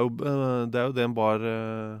 Og det er jo det en bar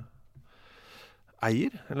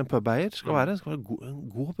eier, eller en pubeier skal være. Skal være en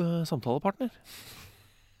god samtalepartner.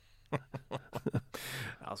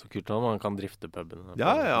 Ja, så kult at man kan drifte puben.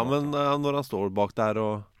 Ja, men når han står bak der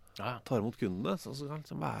og tar imot kundene, så kan han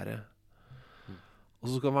liksom være og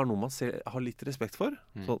så skal det være noe man har litt respekt for,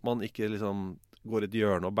 sånn at man ikke liksom går i et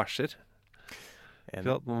hjørne og bæsjer.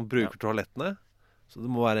 At man bruker toalettene, så det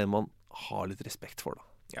må være en man har litt respekt for da.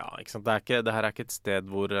 Ja, ikke sant? Det her er ikke et sted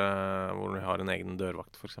hvor vi har en egen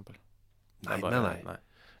dørvakt, for eksempel. Nei.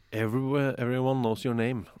 Everyone knows your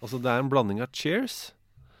name. Altså, det er en blanding av Cheers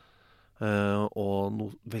og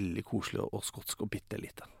noe veldig koselig og skotsk og bitte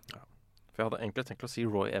lite. Ja. For jeg hadde egentlig tenkt å si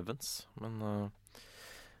Roy Evans, men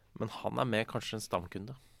han er med kanskje en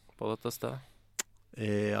stamkunde på dette stedet.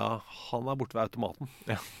 Ja, han er borte ved automaten.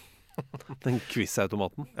 Ja. Den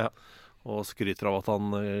quiz-automaten. Ja. Og skryter av at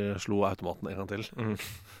han slo automaten en gang til.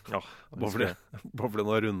 Ja, bare fordi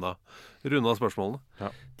han har runda spørsmålene.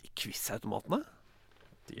 Ja. De quiz-automatene,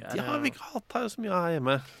 de har vi ikke hatt her så mye her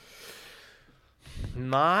hjemme.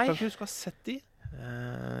 Nei. Kanskje du skal ha sett de?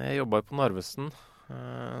 Jeg jobbet jo på Narvesen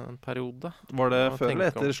en periode. Var det før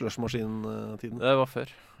eller etter slushmaskin-tiden? Det var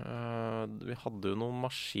før. Vi hadde jo noen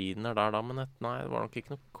maskiner der da, men nei, det var nok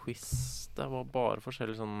ikke noe quiz. Det var bare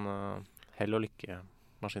forskjellige sånn hell og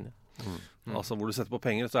lykke-maskiner. Altså hvor du setter på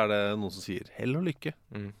penger, så er det noen som sier hell og lykke.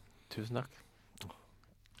 Tusen takk.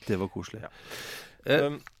 Det var koselig. Ja.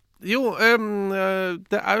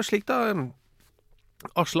 Det er jo slik da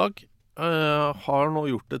Aslak har nå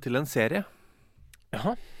gjort det til en serie.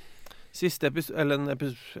 Jaha. Siste ja,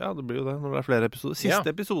 det blir jo det når det er flere episoder. Siste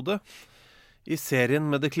episode i serien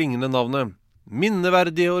med det klingende navnet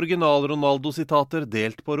Minneverdige original Ronaldo-sitater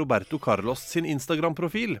delt på Roberto Carlos sin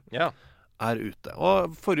Instagram-profil er ute.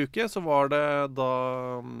 Og forrige uke så var det da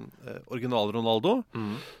original Ronaldo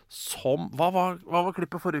som Hva var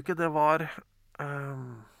klippet forrige uke? Det var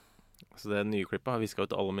Så det nye klippet har visket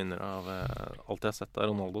ut alle minner av alt jeg har sett av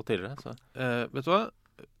Ronaldo tidligere. Så. Vet du hva?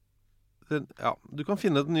 Du kan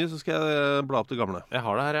finne det nye, så skal jeg bla opp det gamle. Jeg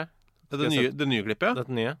har det her, jeg. Det nye klippet?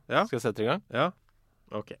 Dette nye? Ja. Skal jeg sette i gang? Ja.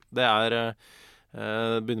 Ok. Det er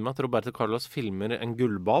begynner med at Roberto Carlos filmer en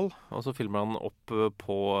gullball, og så filmer han opp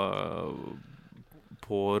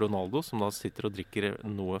på Ronaldo, som da sitter og drikker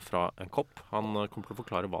noe fra en kopp. Han kommer til å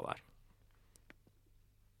forklare hva det er.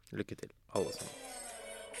 Lykke til, alle sammen.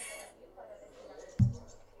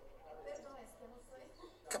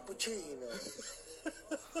 Cappuccino.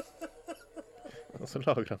 Og så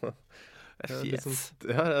lager han det. Liksom,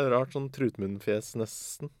 det er rart sånn trutmunnfjes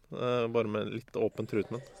nesten. Bare med litt åpen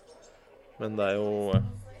trutmunn. Men det er jo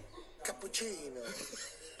Cappuccino.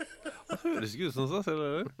 Det høres ikke ut som det,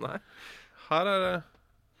 eller? Nei. Her er det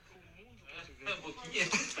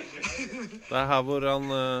Det er her hvor han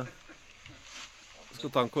skal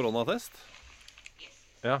ta en koronatest.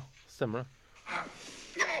 Ja, stemmer det.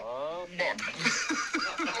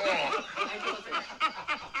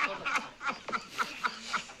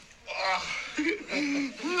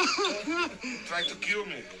 Try to kill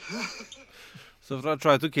me. Så fra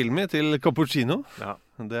Try to Kill Me til Cappuccino. Ja,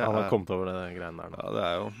 det han har kommet over det greiene der nå. Ja, det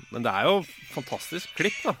er jo, men det er jo fantastisk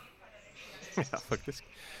klipp, da. Ja, faktisk.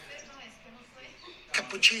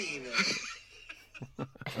 Cappuccino.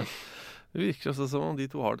 Det virker også som om de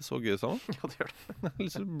to har det så gøy sammen. Ja, det gjør det. Jeg har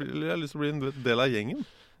lyst til å bli en del av gjengen.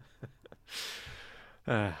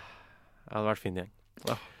 Det hadde vært fin gjeng.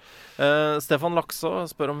 Ja. Stefan Lakså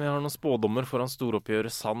spør om vi har noen spådommer foran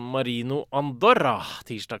storoppgjøret San Marino Andorra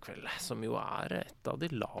tirsdag kveld, som jo er et av de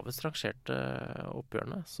lavest rangerte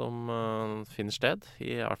oppgjørene som finner sted,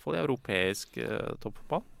 i hvert fall i europeisk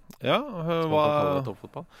toppfotball. Ja,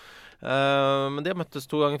 toppfotball. Men de har møttes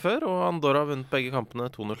 2 ganger før, og Andorra har vunnet begge kampene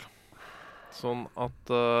 2-0. Sånn at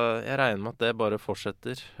jeg regner med at det bare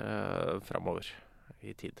fortsetter fremover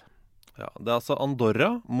i tid. Ja, det er altså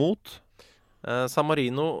Andorra mot San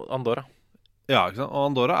Marino Andorra. Ja, ikke sant?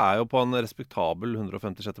 Og Andorra er jo på en respektabel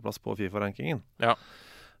 156. plass på FIFA-rankingen. Ja.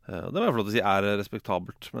 Det må jeg få lov til å si er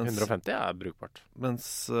respektabelt. 150 er brukbart.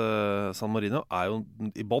 Mens San Marino er jo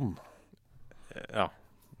i bånn. Ja.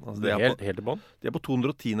 Altså, det er helt i bånn. De er på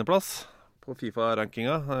 210. plass på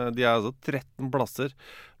FIFA-rankinga. De er altså 13 plasser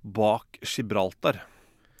bak Gibraltar.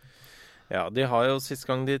 Ja, de har jo sist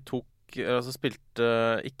gang de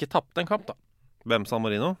spilte ikke tapt en kamp, da. Hvem, San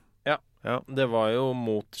Marino? Ja, det var jo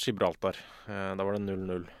mot Gibraltar. Da var det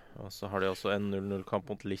 0-0. Og så har de også en 0-0-kamp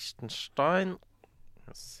mot Liechtenstein.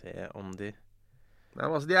 Se om de... Nei,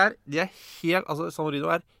 men altså, de er helt... Altså, San Marino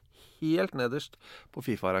er helt nederst på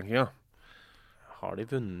FIFA-rankinga. Har de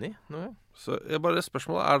vunnet noe? Så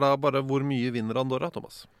spørsmålet er da bare hvor mye vinner Andorra,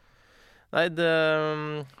 Thomas? Nei, det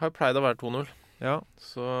har jo pleid å være 2-0. Ja.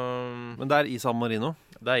 Så... Men det er i San Marino?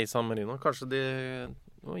 Det er i San Marino. Kanskje de...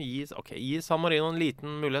 Gi San Marino en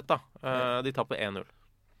liten mulighet, da. De tapper 1-0.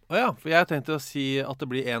 Ja, for jeg tenkte å si at det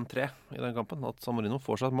blir 1-3 i den kampen. At San Marino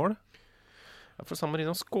får seg et mål. Ja, for San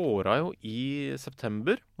Marino skåra jo i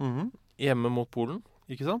september hjemme mot Polen.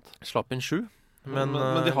 Ikke sant? Slapp inn 7. Men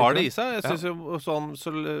de har det i seg. Jeg synes jo sånn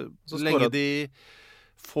så lenge de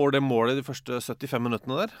får det målet de første 75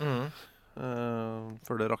 minuttene der.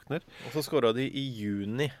 Før det rakner. Og så skåret de i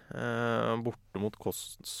juni borte mot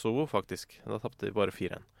Kosovo, faktisk. Da tappte de bare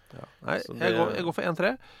 4-1. Ja. Nei, jeg går for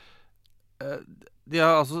 1-3. De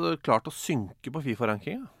har altså klart å synke på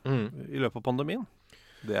FIFA-rankinga i løpet av pandemien.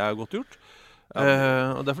 Det er godt gjort.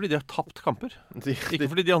 Og det er fordi de har tapt kamper. Ikke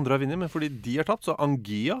fordi de andre har vunnet, men fordi de har tapt. Så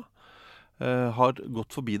Anguilla har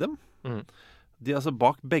gått forbi dem. De er altså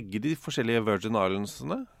bak begge de forskjellige Virgin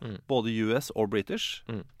Islandsene, både US og British,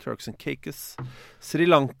 Turks and Caicos, Sri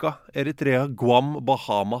Lanka, Eritrea, Guam,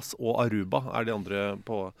 Bahamas og Aruba er de andre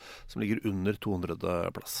som ligger under 200.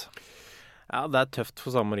 plass. Ja, det er tøft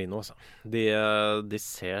for San Marino, altså. De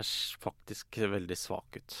ser faktisk veldig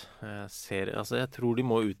svak ut. Jeg tror de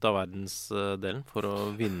må ut av verdensdelen for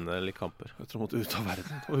å vinne litt kamper. Jeg tror de må ut av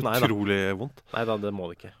verden. Det var utrolig vondt. Nei da, det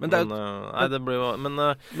må de ikke. Men det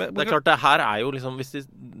er klart, det her er jo liksom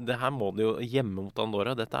det her må de jo hjemme mot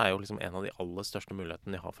Andorra. Dette er jo liksom en av de aller største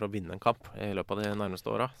mulighetene de har for å vinne en kamp i løpet av de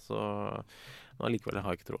nærmeste åra. Så allikevel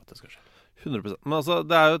har jeg ikke tro at det skal skje. 100%. Men altså,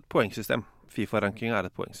 det er jo et poengsystem. FIFA-ranking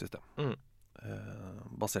er et poengsystem.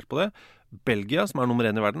 basert på det. Belgia, som nummer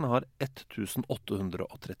 1 i verden, har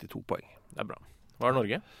 1832 poeng. Det bra. Hva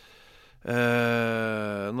Norge?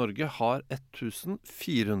 Norge har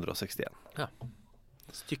 1461. Ja.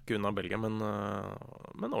 Stykke unna Belgia,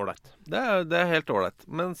 men ålreit. Det er helt ålreit.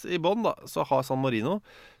 Mens i bånn da, så har San Marino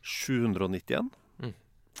 791.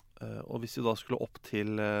 Og hvis vi da skulle opp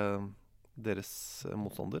til deres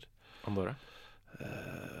motstander Andorra?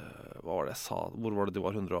 Hva var det jeg sa? Hvor var det de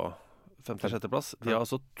var? 156. plass. De har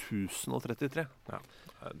altså 1033. Ja.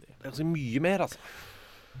 Det er ganske mye mer, altså.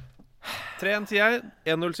 3-1 sier jeg.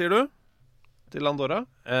 1-0 sier du til Andorra.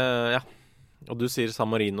 Ja. Og du sier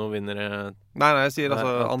San Marino vinner Nei, jeg sier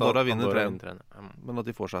altså Andorra vinner 3-1. Men at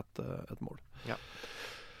de får seg et mål. Ja.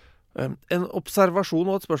 En observasjon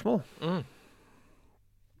og et spørsmål.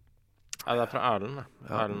 Ja, det er fra Erlend.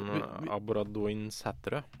 Ja. Erlend Aboradoin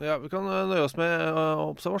Sæterø. Ja, vi kan nøye oss med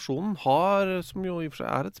observasjonen. Som jo i og for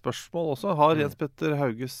seg et spørsmål også, har Jens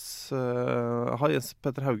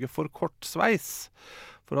Petter Hauge for kort sveis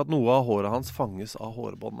for at noe av håret hans fanges av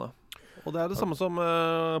hårbåndet? Og det det samme som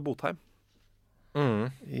Botheim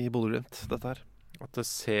i Bodø-Glimt, dette her. At det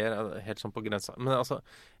ser helt sånn på grensa. Men altså,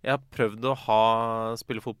 jeg har prøvd å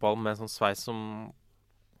spille fotball med sånn sveis som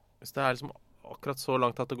hvis det liksom akkurat så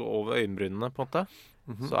langt at det går over øyenbrynene på en måte,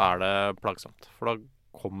 så det plagsomt. For da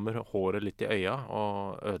kommer håret litt i øya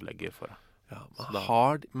og ødelegger for det. Ja,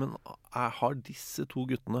 men har disse to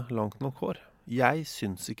guttene langt nok hår? Jeg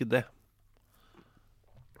syns ikke det.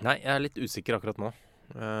 Nei, jeg litt usikker akkurat nå.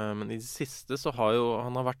 Men i det siste så har jo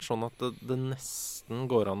han vært sånn at det nesten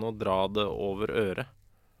går an å dra det over øret.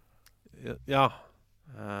 Ja.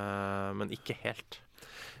 Men ikke helt.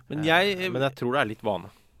 Men jeg tror det litt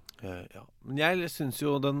vane. Ja. Men jeg syns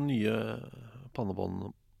jo den nye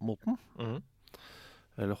pannebåndmoten,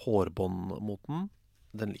 eller hårbåndmoten,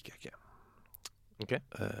 den liker jeg ikke. Ok.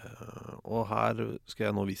 Og her skal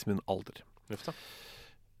jeg nå vise min alder. Løfta.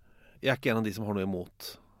 Jeg ikke en av de som har noe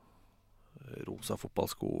imot rosa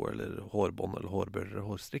fotballsko eller hårbånd eller hårbøller eller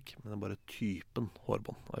hårstrikk, men det bare typen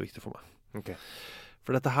hårbånd viktig for meg. Okay.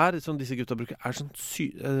 For dette her, som disse gutta bruker, sånn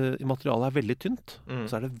materialet veldig tynt, og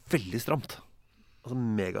så det veldig stramt. Altså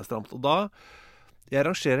megastramt. Og da jeg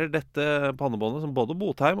rangerer dette pannebåndet som både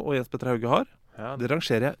Botheim og Jens Petter Hauge har, det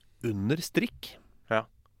rangerer jeg under strikk. Ja.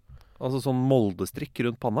 Altså sånn moldestrikk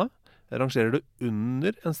rundt panna. Jeg rangerer det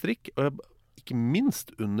under en strikk, og ikke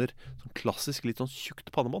minst under sånn klassisk litt sånn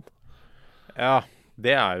tjukt pannebånd. Ja,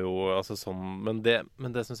 det jo altså sånn, men det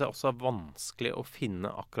synes jeg også vanskelig å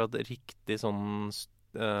finne akkurat riktig sånn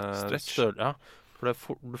stretch. Ja, for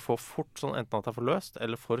du får fort sånn enten at det for løst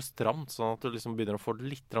eller for stramt, sånn at du liksom begynner å få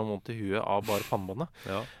litt vondt i huet av bare pannebåndet.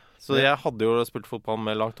 Ja. Så jeg hadde jo spilt fotball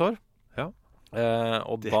med langt hår. Ja.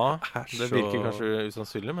 Og det virker kanskje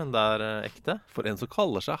usannsynlig, men det ekte. For en som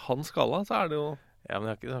kaller seg Han Skalla, så det jo... Ja,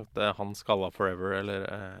 men jeg har ikke sagt det Han Skalla Forever, eller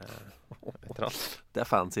et eller annet. Det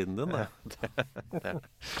fansiden din, det.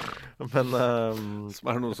 Ja, men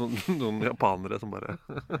som noen japanere som bare...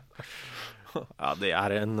 Ja, det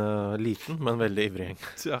en liten, men veldig ivrig gjeng.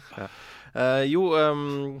 Ja.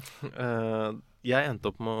 Jeg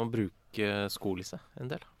endte opp med å bruke skolisse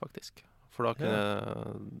en del, faktisk. For da kunne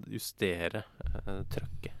jeg justere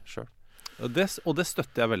trøkket selv. Og det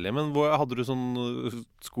støtter jeg veldig. Men hadde du sånn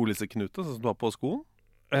skolisseknute, sånn som du har på skoen?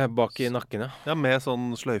 Bak i nakken, ja. Ja, med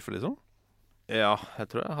sånn sløyfe, liksom? Ja, jeg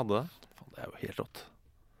tror jeg hadde det. Faen, det jo helt rått.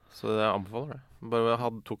 Så jeg anbefaler det. Bare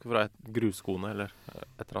tok fra grusskoene, eller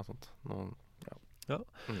et eller annet sånt. Ja.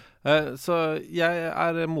 Så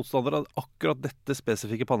jeg motstander av akkurat dette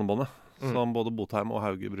spesifikke pannebåndet, som både Botheim og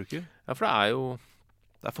Hauge bruker. Ja, for det jo...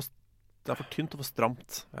 Det er for tynt og for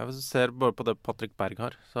stramt. Ja, hvis du ser bare på det Patrick Berg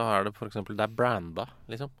har, så det for eksempel, det branda,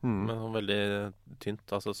 liksom. Men sånn veldig tynt,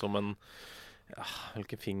 altså som en... Ja,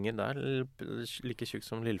 hvilken finger? Det like tjukk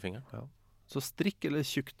som lillefingeren. Ja. Så strikk eller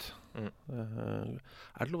tjukt?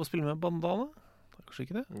 Det lov å spille med bandana? Kanskje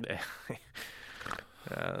ikke det?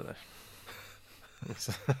 Det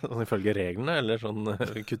sånn ifølge reglene, eller sånn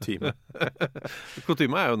kutyme?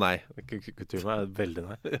 Kutyme jo nei. Kutyme veldig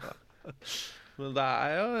nei. Ja. Men det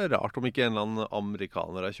jo rart om ikke en eller annen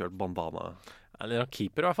amerikaner har kjørt bandana. Eller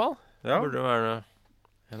keeper i hvert fall. Ja. Det burde være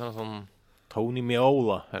en eller annen sånn Tony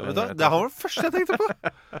Meola. Det var det første jeg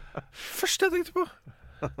tenkte på.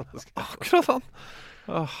 Akkurat han.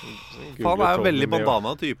 Han jo veldig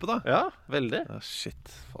bandana-type, da. Ja, veldig.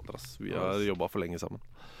 Shit, fader ass. Vi har jobbet for lenge sammen.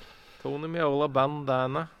 Tony Meola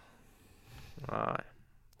bandana. Nei,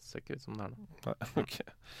 det ser ikke ut som det noe. Nei, ok.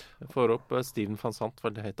 Jeg får opp Steven van Sant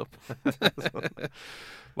veldig høyt opp.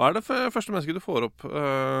 Hva det første mennesket du får opp?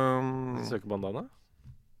 Søker bandana?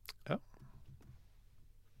 Ja.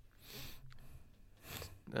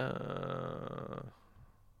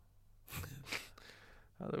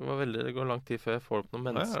 Det går lang tid før jeg får opp noe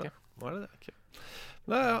menneske. Nå det ikke.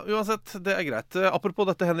 Nei, uansett, det greit. Apropos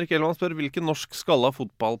dette, Henrik Ellemann spør hvilke norsk skalla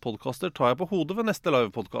fotballpodcaster tar jeg på hodet ved neste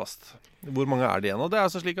livepodcast. Hvor mange det igjen? Og det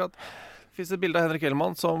så slik at det finnes et bilde av Henrik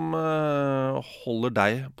Ellemann som holder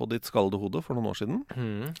deg på ditt skallede hode for noen år siden.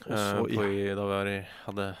 Da vi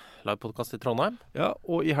hadde livepodcast i Trondheim. Ja,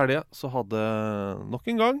 og i helgen så hadde nok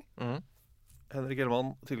en gang Henrik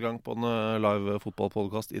Ellemann tilgang på en live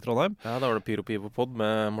fotballpodcast i Trondheim. Ja, da var det Pyro Pivo Pod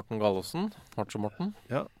med Morten Gallosen. Macho Morten.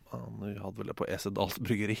 Ja, han hadde vel det på EC Dals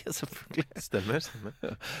Bryggeri, selvfølgelig. Stemmer.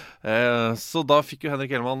 Så da fikk jo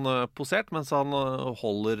Henrik Ellemann posert, mens han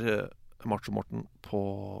holder Macho Morten på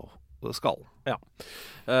skallen. Ja.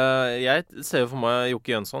 Jeg ser jo for meg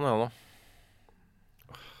Jokke Jønsson, ja nå.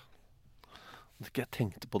 Ikke jeg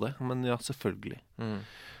tenkte på det, men ja, selvfølgelig.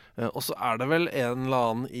 Og så det vel en eller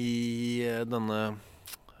annen i denne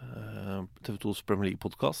TV2s Premier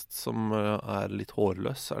League-podcast som litt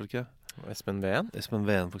hårløs, det ikke? Espen Veen? Espen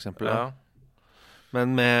Veen, for eksempel, ja.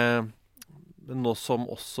 Men nå som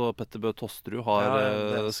også Petter Bø Tosterud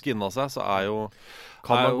har skinna seg, så jo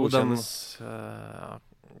kan man godkjennes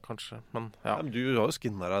kanskje, men ja. Men du har jo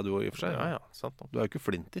skinna deg, du i og for seg. Ja, sant da. Du jo ikke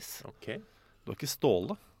flintis. Ok. Du ikke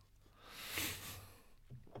Ståle.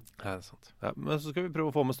 Ja, det sant. Ja, men så skal vi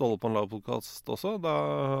prøve å få med Ståle på en live-podcast også.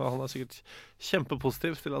 Han sikkert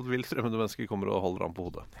kjempepositiv til at vilt fremmede mennesker kommer og holder ham på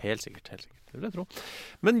hodet. Helt sikkert. Det vil jeg tro.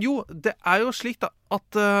 Men jo, det jo slik da at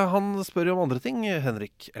han spør jo om andre ting,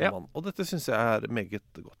 Henrik Ellemann. Ja. Og dette synes jeg meget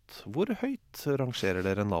godt. Hvor høyt rangerer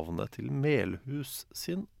dere navnet til Melhus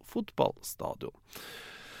sin fotballstadion?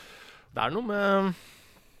 Det noe med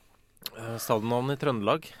stadionnavnet i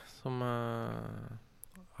Trøndelag som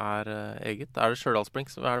eget. Det Stjørdalsblink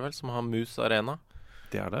det vel, som har Mus Arena?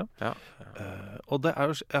 Det det. Ja. Og det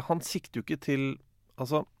jo han sikter jo ikke til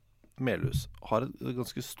altså, Melhus har et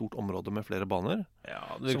ganske stort område med flere baner.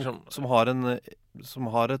 Ja, som har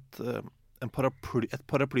et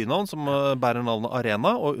paraplynavn som bærer navnet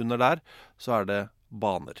Arena, og under der så det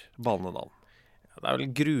banenavn. Det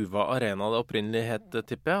vel Gruva Arena det opprinnelig het,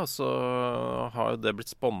 tipper jeg. Og så har jo det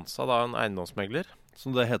blitt sponset av en eiendomsmegler.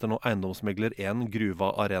 Som det heter nå Eiendomsmegler 1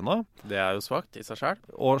 Gruva Arena. Det jo svagt i seg selv.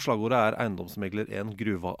 Og slagordet Eiendomsmegler 1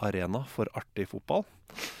 Gruva Arena for artig fotball.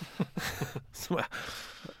 Som jeg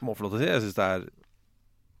må få lov til å si. Jeg synes det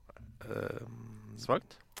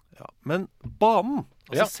svagt. Ja. Men banen,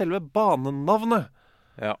 altså selve banenavnet,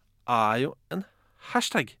 jo en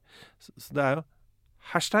hashtag. Så det jo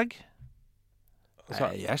hashtag.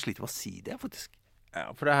 Jeg sliter med å si det, faktisk.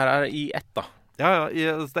 Ja, for det her i ett, da. Ja,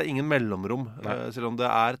 det ingen mellomrom. Selv om det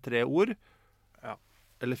 3 ord,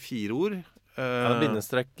 eller 4 ord. Det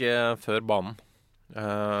bindestrekk før banen.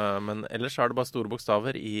 Men ellers det bare store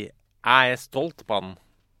bokstaver i jeg stolt banen.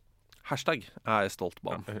 Hashtag jeg stolt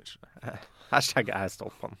banen. Hashtag jeg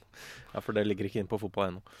stolt banen. Ja, for det ligger ikke inn på fotball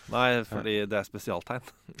ennå. Nei, fordi det spesialtegn.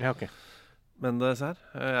 Ja, ok. Men det ser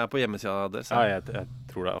jeg på hjemmesida deres. Ja, jeg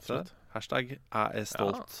tror det absolutt. Hashtag jeg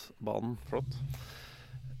stolt banen. Flott.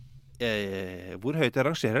 Hvor høyt jeg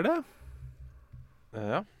rangerer det?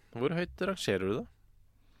 Ja, hvor høyt rangerer du det?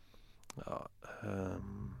 Ja,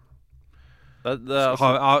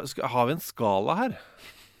 har vi en skala her?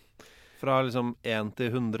 Fra liksom 1 til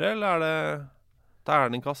 100, eller det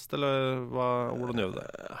terningkast, eller hvordan gjør vi det?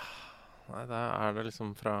 Nei, da det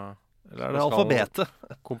liksom fra... Eller det alfabetet?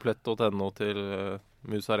 Komplett.no til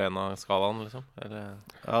Mus Arena-skalaen, liksom? Eller...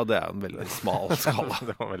 Ja, det en veldig smal skala.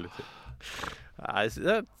 Det var veldig fint. Nei,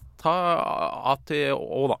 ta A til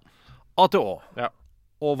Å, da. A til Å. Ja.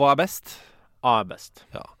 Og hva best? A best.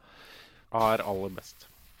 Ja. A aller best.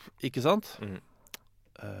 Ikke sant?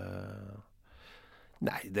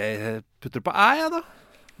 Nei, det putter på jeg da.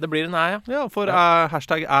 Det blir en ja. Ja, for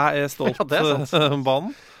hashtag jeg stolt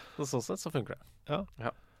banen. Sånn sett så funker det.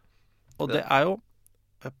 Ja. Og det jo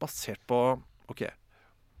basert på... Ok,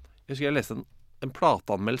 jeg husker jeg leste en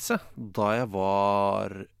plateanmeldelse da jeg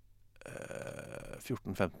var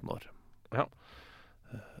 14-15 år. Ja.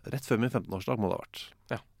 Rett før min 15-årsdag må det ha vært.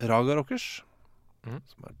 Ja. Raga Rockers,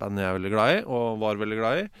 som et band jeg veldig glad i, og var veldig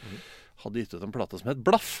glad i, hadde gitt ut en plate som het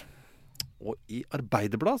Blaff. Og i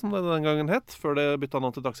Arbeiderblad, som det den gangen het, før det byttet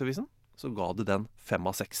navn til Dagsavisen, så ga de den 5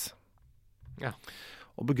 av 6. Ja.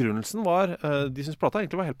 Og begrunnelsen var, de syntes plata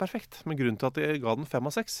egentlig var helt perfekt, men grunnen til at de ga den 5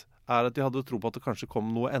 av 6, at de hadde tro på at det kanskje kom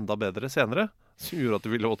noe enda bedre senere, som gjorde at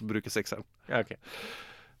de ville måtte bruke 6-eren. Ja, ok.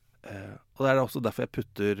 Og det det også derfor jeg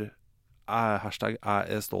putter hashtag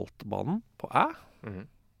jeg stolt banen på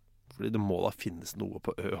fordi det må da finnes noe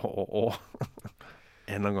på Ø og Å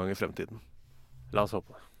en eller annen gang i fremtiden. La oss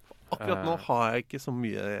håpe det. Akkurat nå har jeg ikke så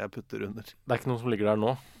mye jeg putter under. Det er ikke noe som ligger der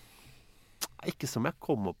nå? Ikke som jeg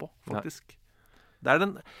kommer på, faktisk.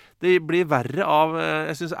 Det blir verre av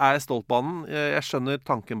jeg synes Stoltbanen. Jeg skjønner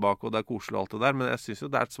tanken bak, og det koselig og alt det der, men jeg synes jo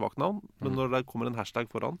det et svagt navn. Men når det kommer en hashtag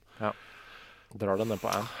foran drar det ned på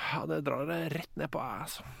Ja, det drar det rett ned på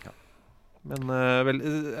altså. Men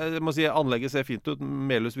jeg må si anlegget ser fint ut.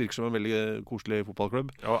 Melhus virker som en veldig koselig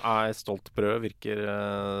fotballklubb. Og Stolt brød virker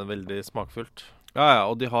veldig smakfullt. Ja,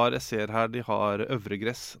 og jeg ser her de har øvre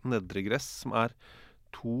gress, nedre gress, som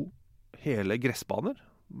 2 hele gressbaner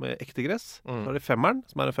med ekte gress. Så har de 5-eren,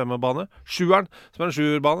 som en 5-bane. 7-eren, som en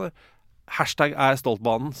 7-bane. Hashtag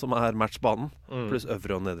Stoltbanen, som matchbanen. Pluss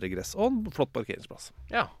øvre og nedre gress. Og en flott parkeringsplass.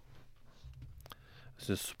 Ja. Jeg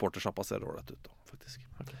synes supportersjappa ser ålreit ut, faktisk.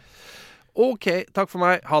 Ok, takk for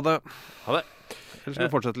meg. Ha det. Eller skal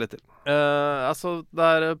vi fortsette litt til? Det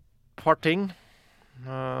et par ting.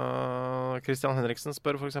 Christian Henriksen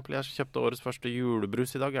spør for eksempel: jeg kjøpte årets første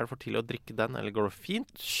julebrus i dag. Er det for tidlig å drikke den, eller går det fint?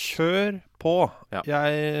 Kjør på.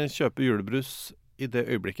 Jeg kjøper julebrus i det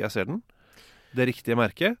øyeblikket jeg ser den. Det riktige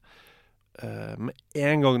merket. Med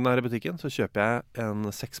en gang den i butikken, så kjøper jeg en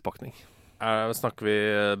 6-pakning. Snakker vi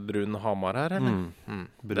brun Hamar her, eller? Den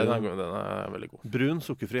er veldig god. Brun,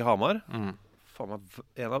 sukkerfri Hamar. Faen meg,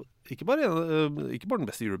 ikke bare den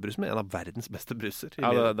beste julebrusen, men en av verdens beste bruser.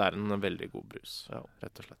 Ja, det en veldig god brus,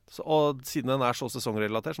 rett og slett. Og siden den så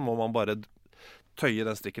sesongrelatert, så må man bare tøye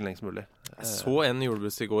den strikken lengst mulig. Jeg så en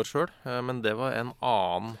julebrus i går selv, men det var en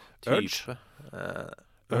annen type.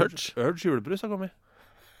 Urge julebrus har kommet.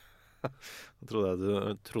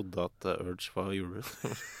 Jeg trodde at Urge var julebrus.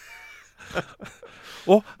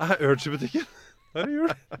 Urge i butikken? Det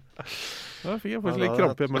jul. Da fikk jeg faktisk litt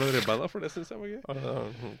krampe mellom ribbeina, for det synes jeg var gøy.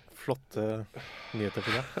 Flotte nyheter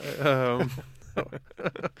til deg.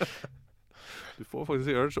 Du får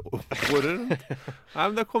faktisk Urge året rundt. Nei,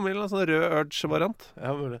 men det kommer inn en sånn rød Urge-variant.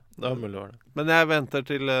 Ja, mulig. Det var mulig. Men jeg venter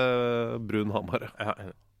til brun Hamar. Ja,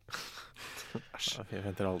 jeg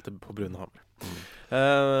venter alltid på brun Hamar.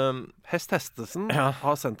 Hest Hestesen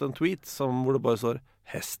har sendt en tweet hvor det bare står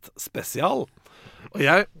Hest spesial. Og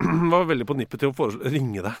jeg var veldig på nippet til å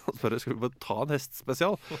ringe deg og spørre, skal vi bare ta en hest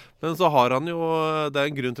spesial? Men så har han jo, det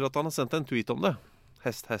en grunn til at han har sendt en tweet om det.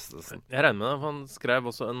 Hest Hestesen. Jeg regner med det, han skrev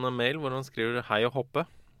også en mail hvor han skriver hei og hoppe.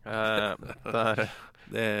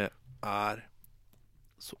 Det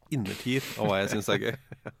så innertier av hva jeg synes gøy.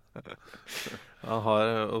 Han har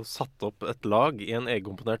satt opp et lag i en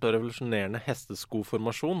egenkomponert og revolusjonerende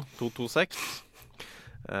hesteskoformasjon 2-2-6.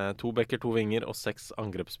 2 bekker, 2 vinger og 6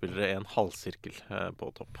 angrepsspillere i en halvsirkel på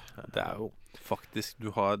topp. Det jo faktisk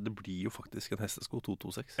det blir jo faktisk en hestesko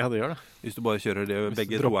 2-2-6. Ja, det gjør det. Hvis du bare kjører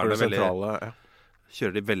begge toerne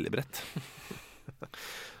kjører de veldig bredt.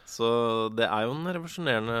 Så det jo en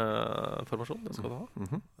revolusjonerende formasjon. Det skal du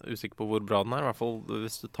ha. Usikker på hvor bra den i hvert fall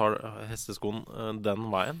hvis du tar hesteskoen den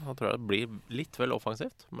veien. Da tror jeg det blir litt vel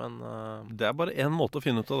offensivt, men det bare en måte å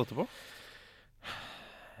finne ut av dette på.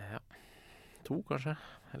 2 kanskje.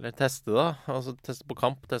 Eller teste da. Altså teste på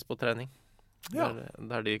kamp, teste på trening.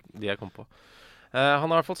 Det de jeg kom på. Han har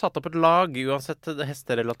i hvert fall satt opp et lag, uansett det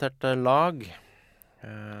hesterelaterte lag.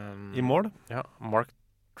 I mål? Ja, Mark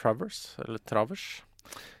Travers, eller Travers.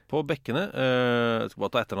 På bekkene, jeg skal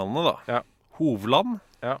bare ta etternavnene da. Ja. Hovland.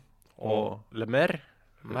 Ja. Og Lemer.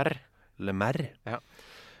 Ja.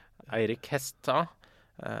 Eirik Hesta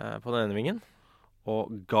på den ene vingen.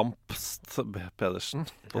 Og Gampst Pedersen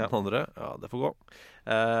på den andre. Ja, det får gå.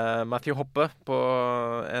 Matthew Hoppe på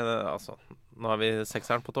nå har vi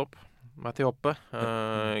 6-eren på topp. Matthew Hoppe,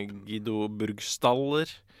 Guido Burgstaller,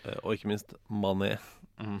 og ikke minst Mané.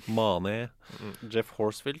 Jeff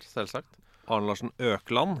Horsfield, selvsagt. Arne Larsen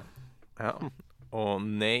Økland. Ja. Og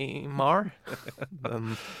Neymar.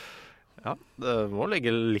 Det må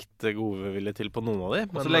legge litt godvilje til på noen av de.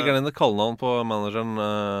 Og så legger han inn et kallenavn på manageren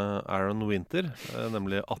Aaron Winter,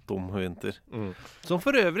 nemlig Atom Winter. Som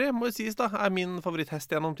for øvrig, må jo sies da, min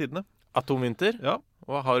favoritthest gjennom tidene. Atom Winter? Ja.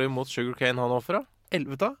 Hva har du imot Sugarcane Hannover da?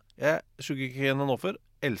 11 da. Sugarcane Hannover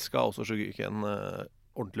elsket også Sugarcane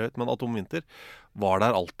ordentlig høyt, men Atom Winter var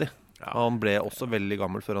der alltid. Ja. Han ble også veldig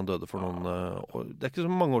gammel før han døde for noen år. Det ikke så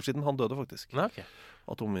mange år siden han døde faktisk. Nei, okay.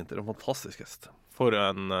 Atom Winter, en fantastisk hest. For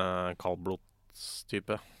en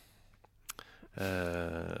kaldblodstype.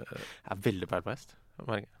 Veldig feil på hest.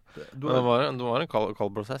 Du var en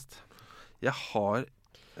kaldblodshest. Jeg har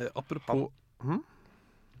apropos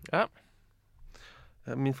Ja.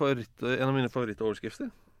 En av mine favorittoverskrifter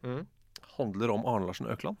handler om Arne Larsen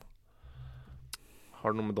Økland. Har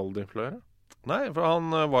det noe med Dolly Dimple å gjøre? Nei, for han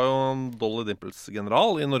var jo en Dolly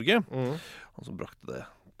Dimples-general i Norge. Han som brakte det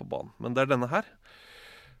på banen. Men det denne her.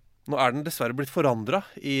 Nå er den dessverre blitt forandret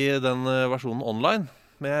i den versjonen online,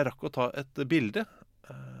 men jeg rakk å ta et bilde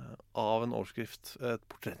av en overskrift, et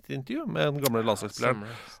portrettintervju med den gamle landslagsspilleren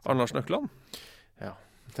Arne Larsen Økland. Ja,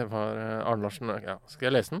 det var Arne Larsen. Ja. Skal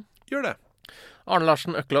jeg lese den? Gjør det. Arne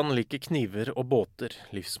Larsen Økland liker kniver og båter.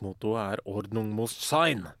 Livsmottoet Ordnung muss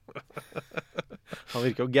sein. Han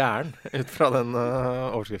virker jo gæren ut fra den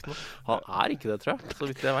overskriften. Han ikke det, tror jeg, så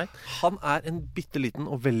vidt jeg vet. Han en bitteliten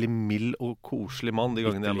og veldig mild og koselig mann de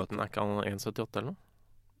gangene jeg har møtt. Ikke han 1,78 eller noe?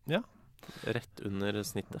 Ja. Rett under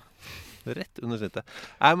snittet. Rett under snittet.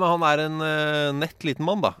 Nei, men han en nett liten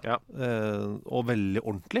mann, da. Ja. Og veldig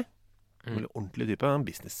ordentlig. Veldig ordentlig type. En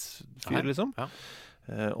businessfyr, liksom. Ja.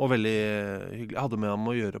 Og veldig hyggelig. Jeg hadde med ham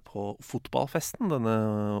å gjøre på fotballfesten, denne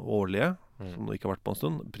årlige, som nå ikke har vært på en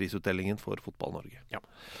stund, prisutdelingen for Fotball Norge. Ja.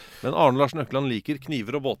 Men Arne Larsen Økland liker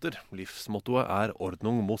kniver og båter. Livsmottoet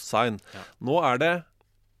Ordnung muss sein. Ja. Nå det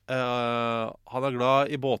han glad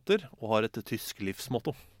i båter og har et tysk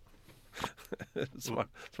livsmotto. som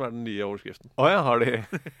den nye overskriften. Ja, har de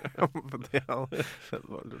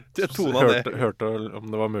hørte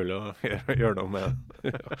om det var mulig å gjøre noe med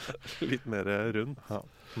ja, litt mer rund. Ja.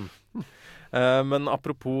 Men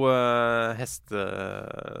apropos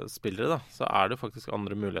hestespillere, da, så det faktisk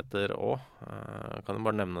andre muligheter også. Kan du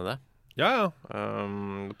bare nevne det? Ja.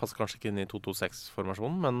 Det passer kanskje ikke inn i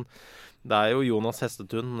 2-2-6-formasjonen, men det jo Jonas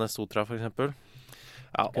Hestetun, Sotra for eksempel.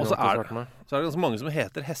 Ja, og så det ganske mange som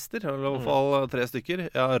heter Hester, i hvert fall 3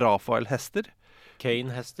 stykker. Ja, Rafael Hester.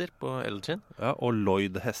 Kane Hester på Elgin. Ja, og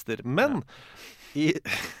Lloyd Hester. Men det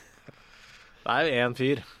jo en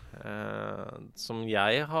fyr som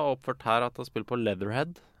jeg har oppført her at han spiller på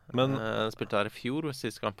Leatherhead. Men spilte her i fjor,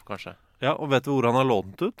 siste kamp kanskje. Ja, og vet du hvor han har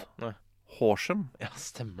lånt ut? Nei. Horsham. Ja,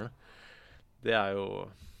 stemmer det. Det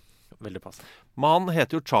jo veldig passende. Men han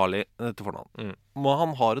heter jo Charlie til fornavn. Men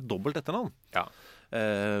han har et dobbelt etternavn. Ja.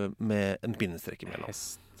 Med en bindestrek imellom.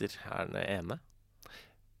 Hester den ene.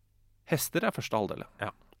 Hester første halvdel.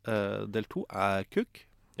 Ja. Del 2 Cook.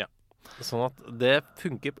 Ja. Sånn at det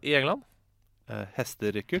funker i England.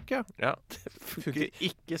 Hester-Cook, ja. Ja. Det funker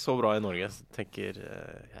ikke så bra i Norge, tenker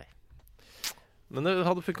jeg. Men det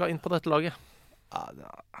hadde funket inn på dette laget. Ja,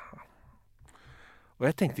 og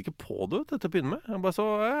jeg tenkte ikke på det til å begynne med. Jeg bare så,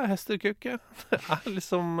 Hester-Cook, ja. Det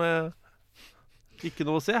liksom... ikke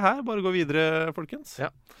noe å se her, bare gå videre, folkens. Ja.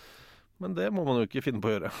 Men det må man jo ikke finne på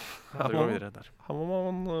å gjøre. Her må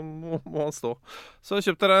man stå. Så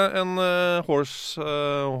kjøpte dere en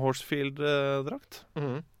Horsfield-drakt.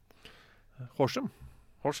 Horsham.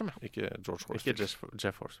 Horsham, ja. Ikke George Horsfield. Ikke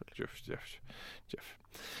Jeff Horsfield. Jeff.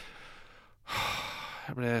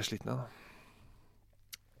 Jeg ble sliten, da.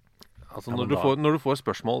 Altså, når du får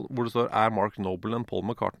spørsmål hvor det står Mark Noble en Paul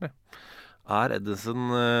McCartney?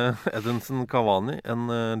 Edinson Cavani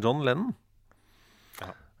en John Lennon?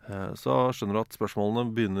 Ja. Så skjønner du at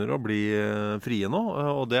spørsmålene begynner å bli frie nå.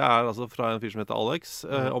 Og det altså fra en fyr som heter Alex.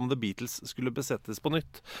 Om The Beatles skulle besettes på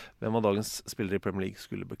nytt, hvem av dagens spillere i Premier League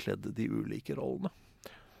skulle bekledd de ulike rollene?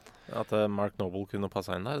 At Mark Noble kunne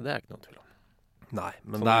passe inn der, det ikke noe tvil om. Nei,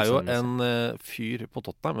 men det jo en fyr på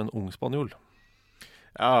Tottenham, en ung spanjol.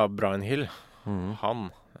 Ja, Brian Hill.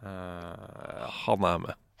 Han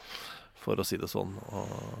med, for å si det sånn.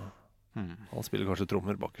 Og han spiller kanskje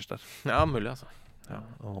trommer bakerst der. Ja, mulig altså. Ja,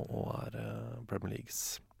 og Premier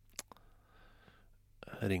Leagues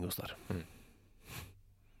Ringo Starr.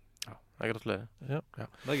 Ja, jeg gratulerer. Ja,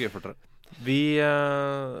 det gøy for dere. Vi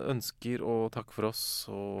ønsker å takke for oss,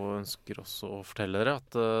 og ønsker også å fortelle dere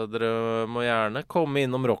at dere må gjerne komme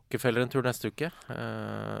innom Rockefeller en tur neste uke.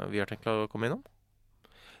 Vi har tenkt å komme innom.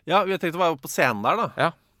 Ja, vi har tenkt å være på scenen der, da.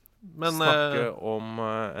 Ja. Men, snakke om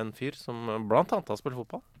en fyr som blant annet har spilt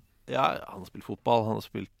fotball. Ja, han har spilt fotball. Han har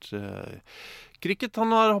spilt cricket.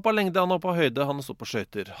 Han har hoppet lengde, han har hoppet høyde. Han har stått på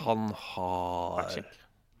skøyter. Han har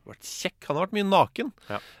vært kjekk. Han har vært mye naken.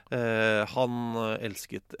 Ja. Han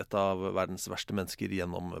elsket et av verdens verste mennesker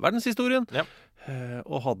gjennom verdenshistorien. Ja.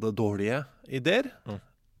 Og hadde dårlige ideer.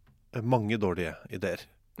 Mange dårlige ideer.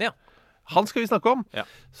 Ja. Han skal vi snakke om. Ja.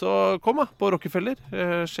 Så kom da, på Rockefeller.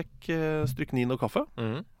 Sjekk stryknin og kaffe.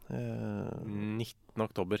 19.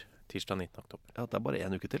 oktober. Tirsdag 19. oktober. Ja, det bare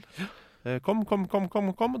 1 uke til. Kom.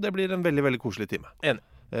 Det blir en veldig, veldig koselig time. Enig.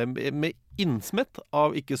 Med innsmett av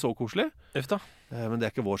ikke så koselig. Efter. Men det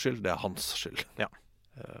ikke vår skyld, det hans skyld. Ja.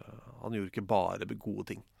 Han gjorde ikke bare gode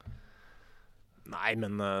ting. Nei,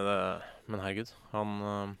 men herregud. Han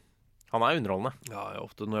underholdende. Ja,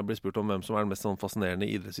 ofte når jeg blir spurt om hvem som den mest sånn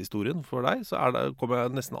fascinerende idrettshistorien for deg, så kommer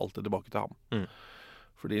jeg nesten alltid tilbake til ham.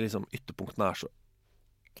 Fordi liksom ytterpunktene så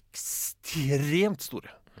ekstremt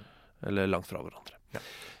store. Eller langt fra hverandre.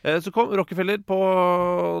 Så kom Rockefeller på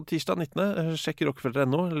tirsdag 19. Sjekk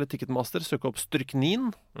Rockefeller.no eller Ticketmaster. Søk opp Stryknin.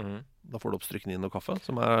 Da får du opp Stryknin og kaffe,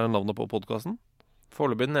 som er navnet på podcasten.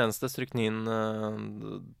 Foreløpig den eneste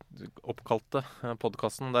Stryknin-oppkalte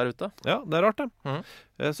podcasten der ute. Ja, det er rart det.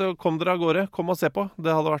 Så kom dere av gårde. Kom og se på.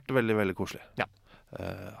 Det hadde vært veldig, veldig koselig. Ja.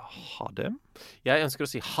 Ha det. Jeg ønsker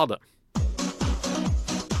å si ha det.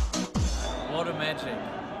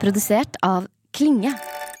 Produsert av Klinge.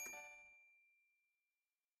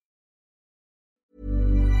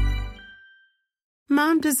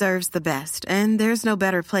 Mom deserves the best, and there's no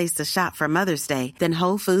better place to shop for Mother's Day than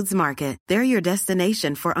Whole Foods Market. They're your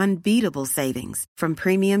destination for unbeatable savings, from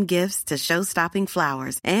premium gifts to show-stopping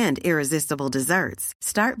flowers and irresistible desserts.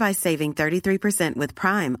 Start by saving 33% with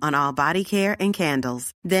Prime on all body care and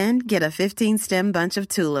candles. Then get a 15-stem bunch of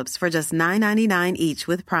tulips for just $9.99 each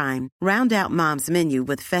with Prime. Round out Mom's menu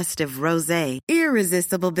with festive rosé,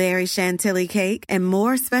 irresistible berry chantilly cake, and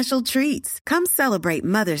more special treats. Come celebrate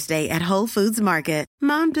Mother's Day at Whole Foods Market.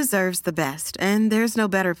 Mom deserves the best, and there's no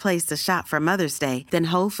better place to shop for Mother's Day than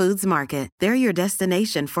Whole Foods Market. They're your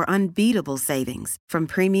destination for unbeatable savings, from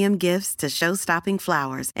premium gifts to show-stopping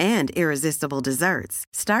flowers and irresistible desserts.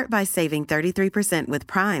 Start by saving 33% with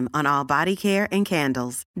Prime on all body care and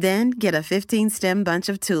candles. Then get a 15-stem bunch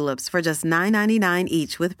of tulips for just $9.99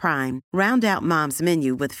 each with Prime. Round out Mom's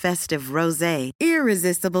menu with festive rosé,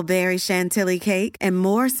 irresistible berry chantilly cake, and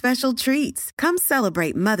more special treats. Come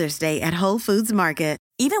celebrate Mother's Day at Whole Foods Market.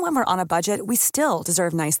 Even when we're on a budget, we still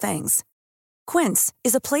deserve nice things. Quince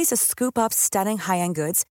is a place to scoop up stunning high-end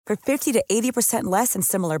goods for 50 to 80% less than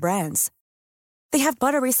similar brands. They have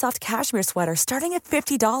buttery soft cashmere sweaters starting at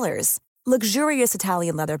 $50, luxurious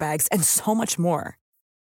Italian leather bags, and so much more.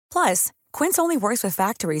 Plus, Quince only works with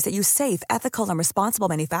factories that use safe, ethical, and responsible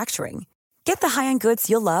manufacturing. Get the high-end goods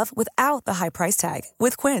you'll love without the high price tag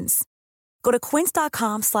with Quince. Go to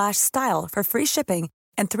quince.com/style for free shipping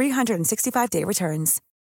and 365-day returns.